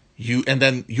outside, and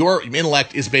then your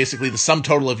intellect is basically the sum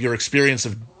total of your experience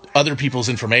of other people's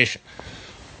information.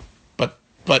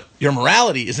 But your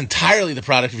morality is entirely the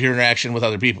product of your interaction with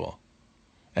other people.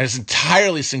 And it's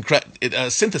entirely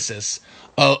a synthesis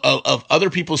of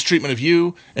other people's treatment of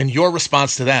you and your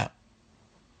response to that.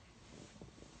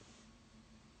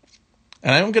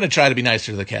 And I'm going to try to be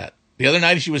nicer to the cat. The other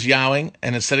night she was yowling,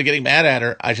 and instead of getting mad at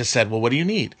her, I just said, well, what do you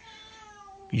need?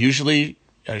 Usually,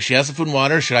 she has the food and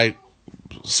water. Should I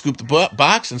scoop the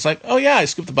box? And it's like, oh, yeah, I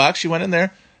scooped the box. She went in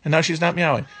there, and now she's not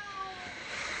meowing.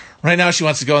 Right now, she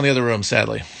wants to go in the other room,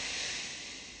 sadly.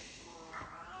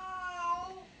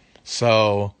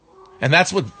 So, and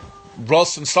that's what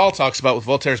Ralston Stahl talks about with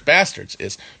Voltaire's Bastards,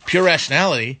 is pure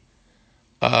rationality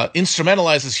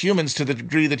instrumentalizes humans to the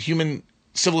degree that human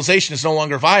civilization is no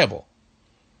longer viable.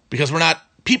 Because we're not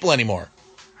people anymore.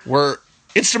 We're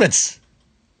instruments.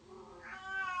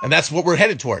 And that's what we're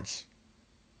headed towards.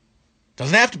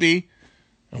 Doesn't have to be.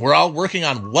 And we're all working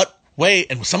on what way,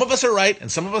 and some of us are right,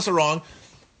 and some of us are wrong.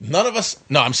 Some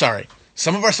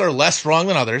of us are less wrong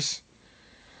than others.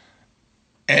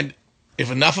 And if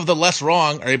enough of the less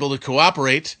wrong are able to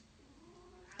cooperate,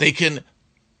 they can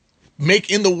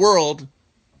make in the world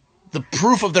the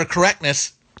proof of their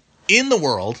correctness in the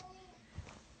world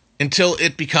until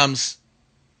it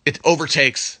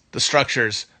overtakes the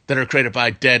structures that are created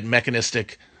by dead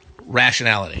mechanistic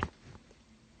rationality.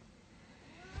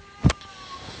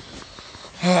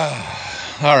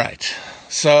 All right.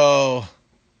 So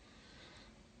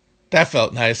that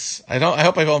felt nice. I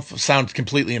hope I don't sound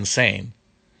completely insane,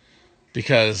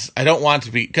 because I don't want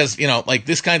to be, because, like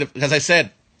this kind of, because I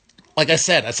said,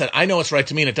 I know it's right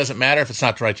to me, and it doesn't matter if it's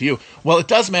not right to you. Well, it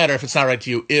does matter if it's not right to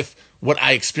you, if what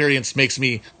I experienced makes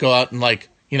me go out and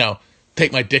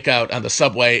take my dick out on the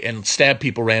subway and stab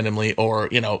people randomly, or,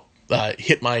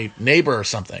 hit my neighbor or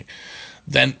something.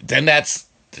 Then that's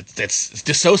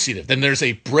dissociative. Then there's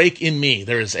a break in me.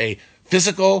 There is a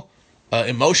physical,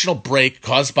 emotional break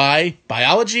caused by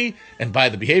biology and by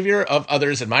the behavior of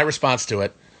others and my response to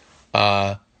it.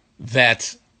 Of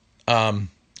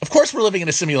course we're living in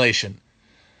a simulation,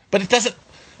 but it doesn't.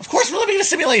 Of course we're living in a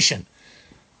simulation.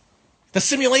 The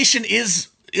simulation is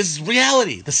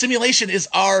reality. The simulation is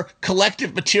our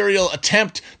collective material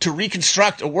attempt to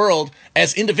reconstruct a world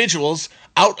as individuals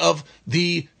out of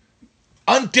the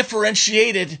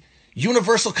undifferentiated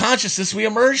universal consciousness we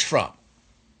emerged from.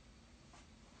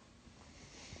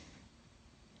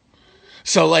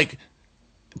 So, it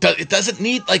doesn't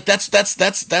need,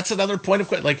 that's another point of,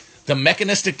 the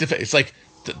mechanistic, it's like,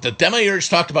 the demiurge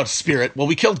talked about spirit. Well,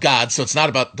 we killed God, so it's not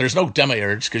about, there's no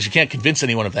demiurge, because you can't convince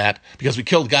anyone of that, because we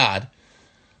killed God.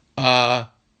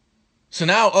 So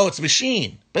now, it's a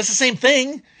machine. But it's the same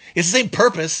thing. It's the same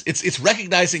purpose. It's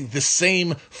recognizing the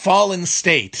same fallen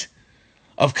state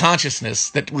of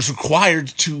consciousness that was required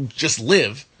to just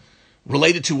live,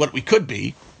 related to what we could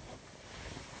be.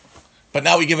 But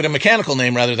now we give it a mechanical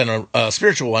name rather than a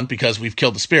spiritual one, because we've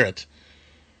killed the spirit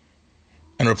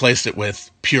and replaced it with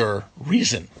pure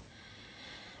reason,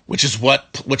 which is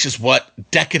what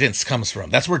decadence comes from.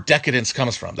 That's where decadence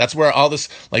comes from. That's where all this,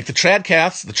 the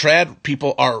tradcaths, the trad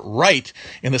people are right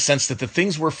in the sense that the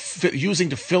things we're using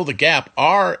to fill the gap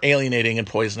are alienating and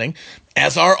poisoning,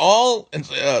 as are all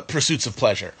pursuits of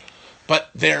pleasure. But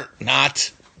they're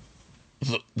not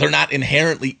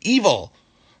inherently evil.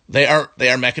 They are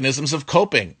mechanisms of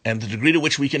coping, and the degree to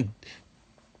which we can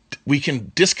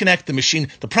disconnect the machine.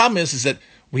 The problem is that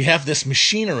we have this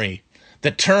machinery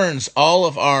that turns all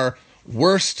of our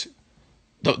worst,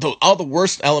 all the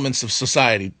worst elements of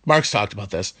society. Marx talked about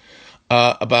this,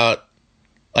 about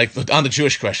like on the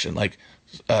Jewish question, like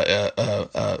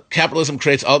capitalism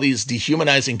creates all these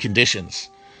dehumanizing conditions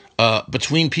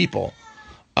between people,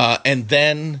 and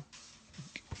then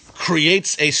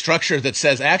creates a structure that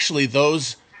says actually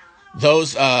those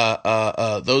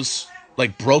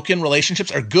like broken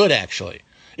relationships are good. Actually,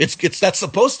 that's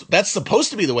supposed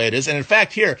to be the way it is. And in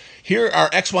fact, here are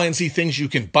X, Y, and Z things you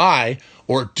can buy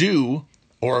or do,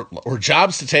 or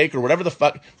jobs to take, or whatever the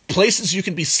fuck, places you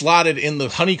can be slotted in the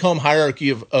honeycomb hierarchy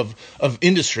of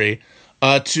industry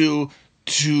to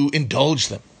indulge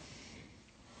them.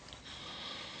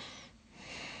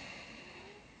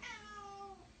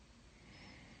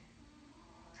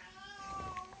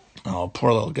 Oh,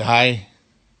 poor little guy.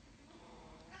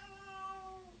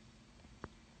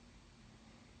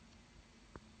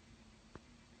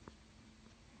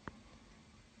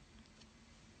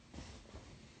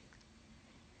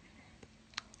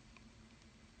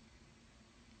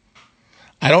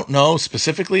 I don't know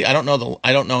specifically. I don't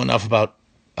know enough about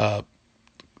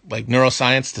like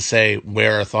neuroscience to say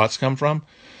where our thoughts come from.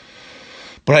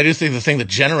 But I do think the thing that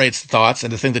generates the thoughts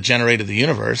and the thing that generated the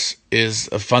universe is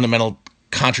a fundamental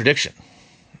contradiction.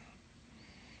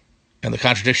 And the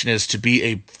contradiction is to be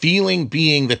a feeling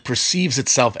being that perceives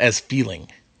itself as feeling.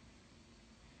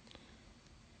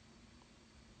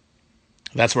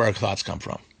 That's where our thoughts come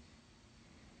from.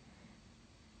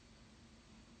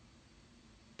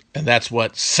 And that's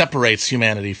what separates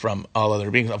humanity from all other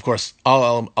beings. Of course,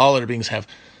 all other beings have,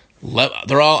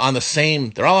 they're all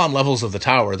on levels of the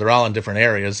tower. They're all in different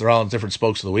areas. They're all in different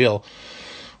spokes of the wheel.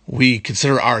 We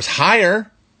consider ours higher,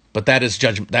 but that is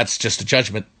judgment. That's just a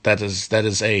judgment. That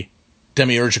is a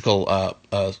demiurgical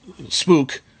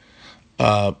spook.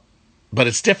 But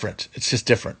it's different. It's just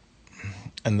different.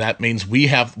 And that means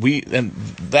and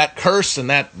that curse and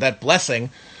that blessing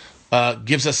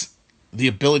gives us the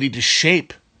ability to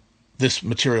shape this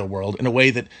material world in a way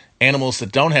that animals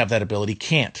that don't have that ability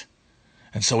can't.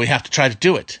 And so we have to try to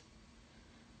do it.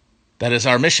 That is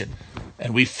our mission.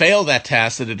 And we fail that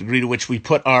task to the degree to which we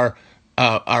put our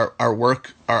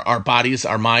work, our bodies,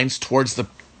 our minds towards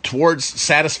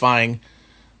satisfying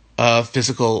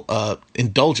physical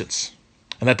indulgence.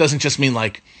 And that doesn't just mean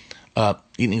like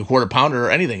eating a quarter pounder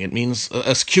or anything. It means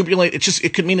accumulate.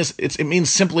 It means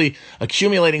simply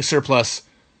accumulating surplus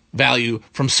value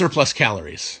from surplus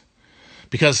calories.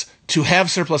 Because to have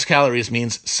surplus calories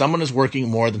means someone is working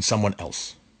more than someone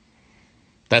else.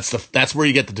 That's where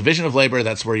you get the division of labor.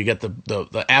 That's where you get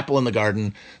the apple in the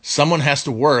garden. Someone has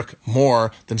to work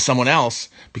more than someone else,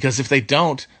 because if they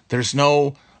don't, there's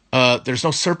no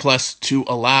surplus to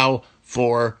allow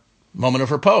for moment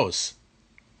of repose.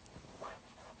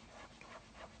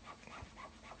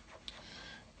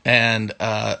 And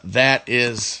that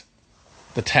is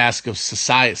the task of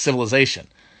civilization.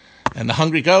 And the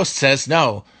Hungry Ghost says,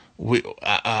 no,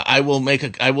 I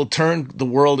will turn the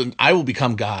world and I will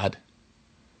become God.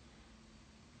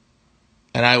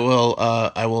 And I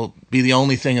will be the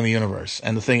only thing in the universe.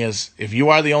 And the thing is, if you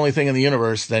are the only thing in the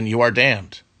universe, then you are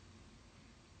damned.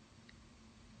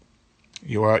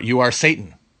 You are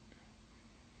Satan.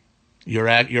 You're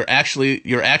actually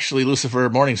Lucifer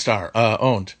Morningstar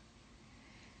owned.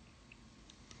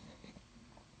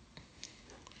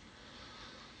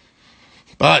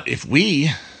 But if we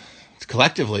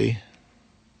collectively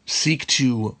seek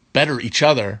to better each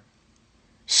other,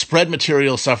 spread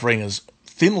material suffering as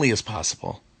thinly as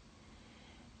possible,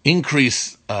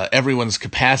 increase everyone's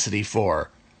capacity for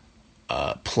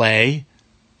play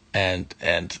and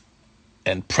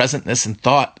presentness and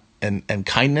thought and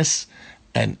kindness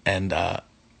and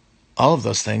all of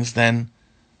those things, then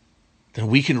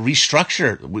we can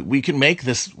restructure. We can make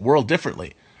this world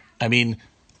differently. I mean,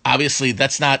 obviously,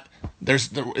 it's not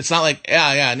like,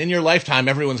 and in your lifetime,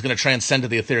 everyone's going to transcend to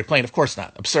the etheric plane. Of course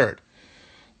not. Absurd.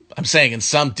 I'm saying in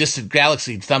some distant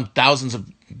galaxy, some thousands of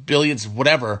billions,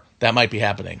 whatever, that might be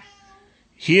happening.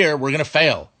 Here, we're going to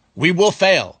fail. We will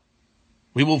fail.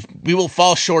 We will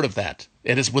fall short of that.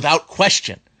 It is without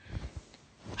question.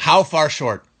 How far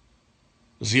short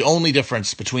is the only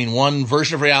difference between one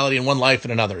version of reality and one life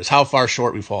and another, is how far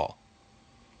short we fall.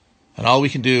 And all we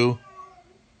can do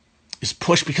is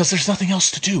push, because there's nothing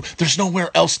else to do. There's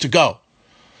nowhere else to go.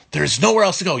 There is nowhere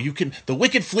else to go. The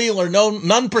wicked flee or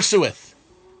none pursueth.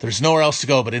 There's nowhere else to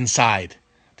go but inside.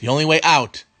 The only way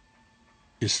out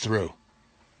is through.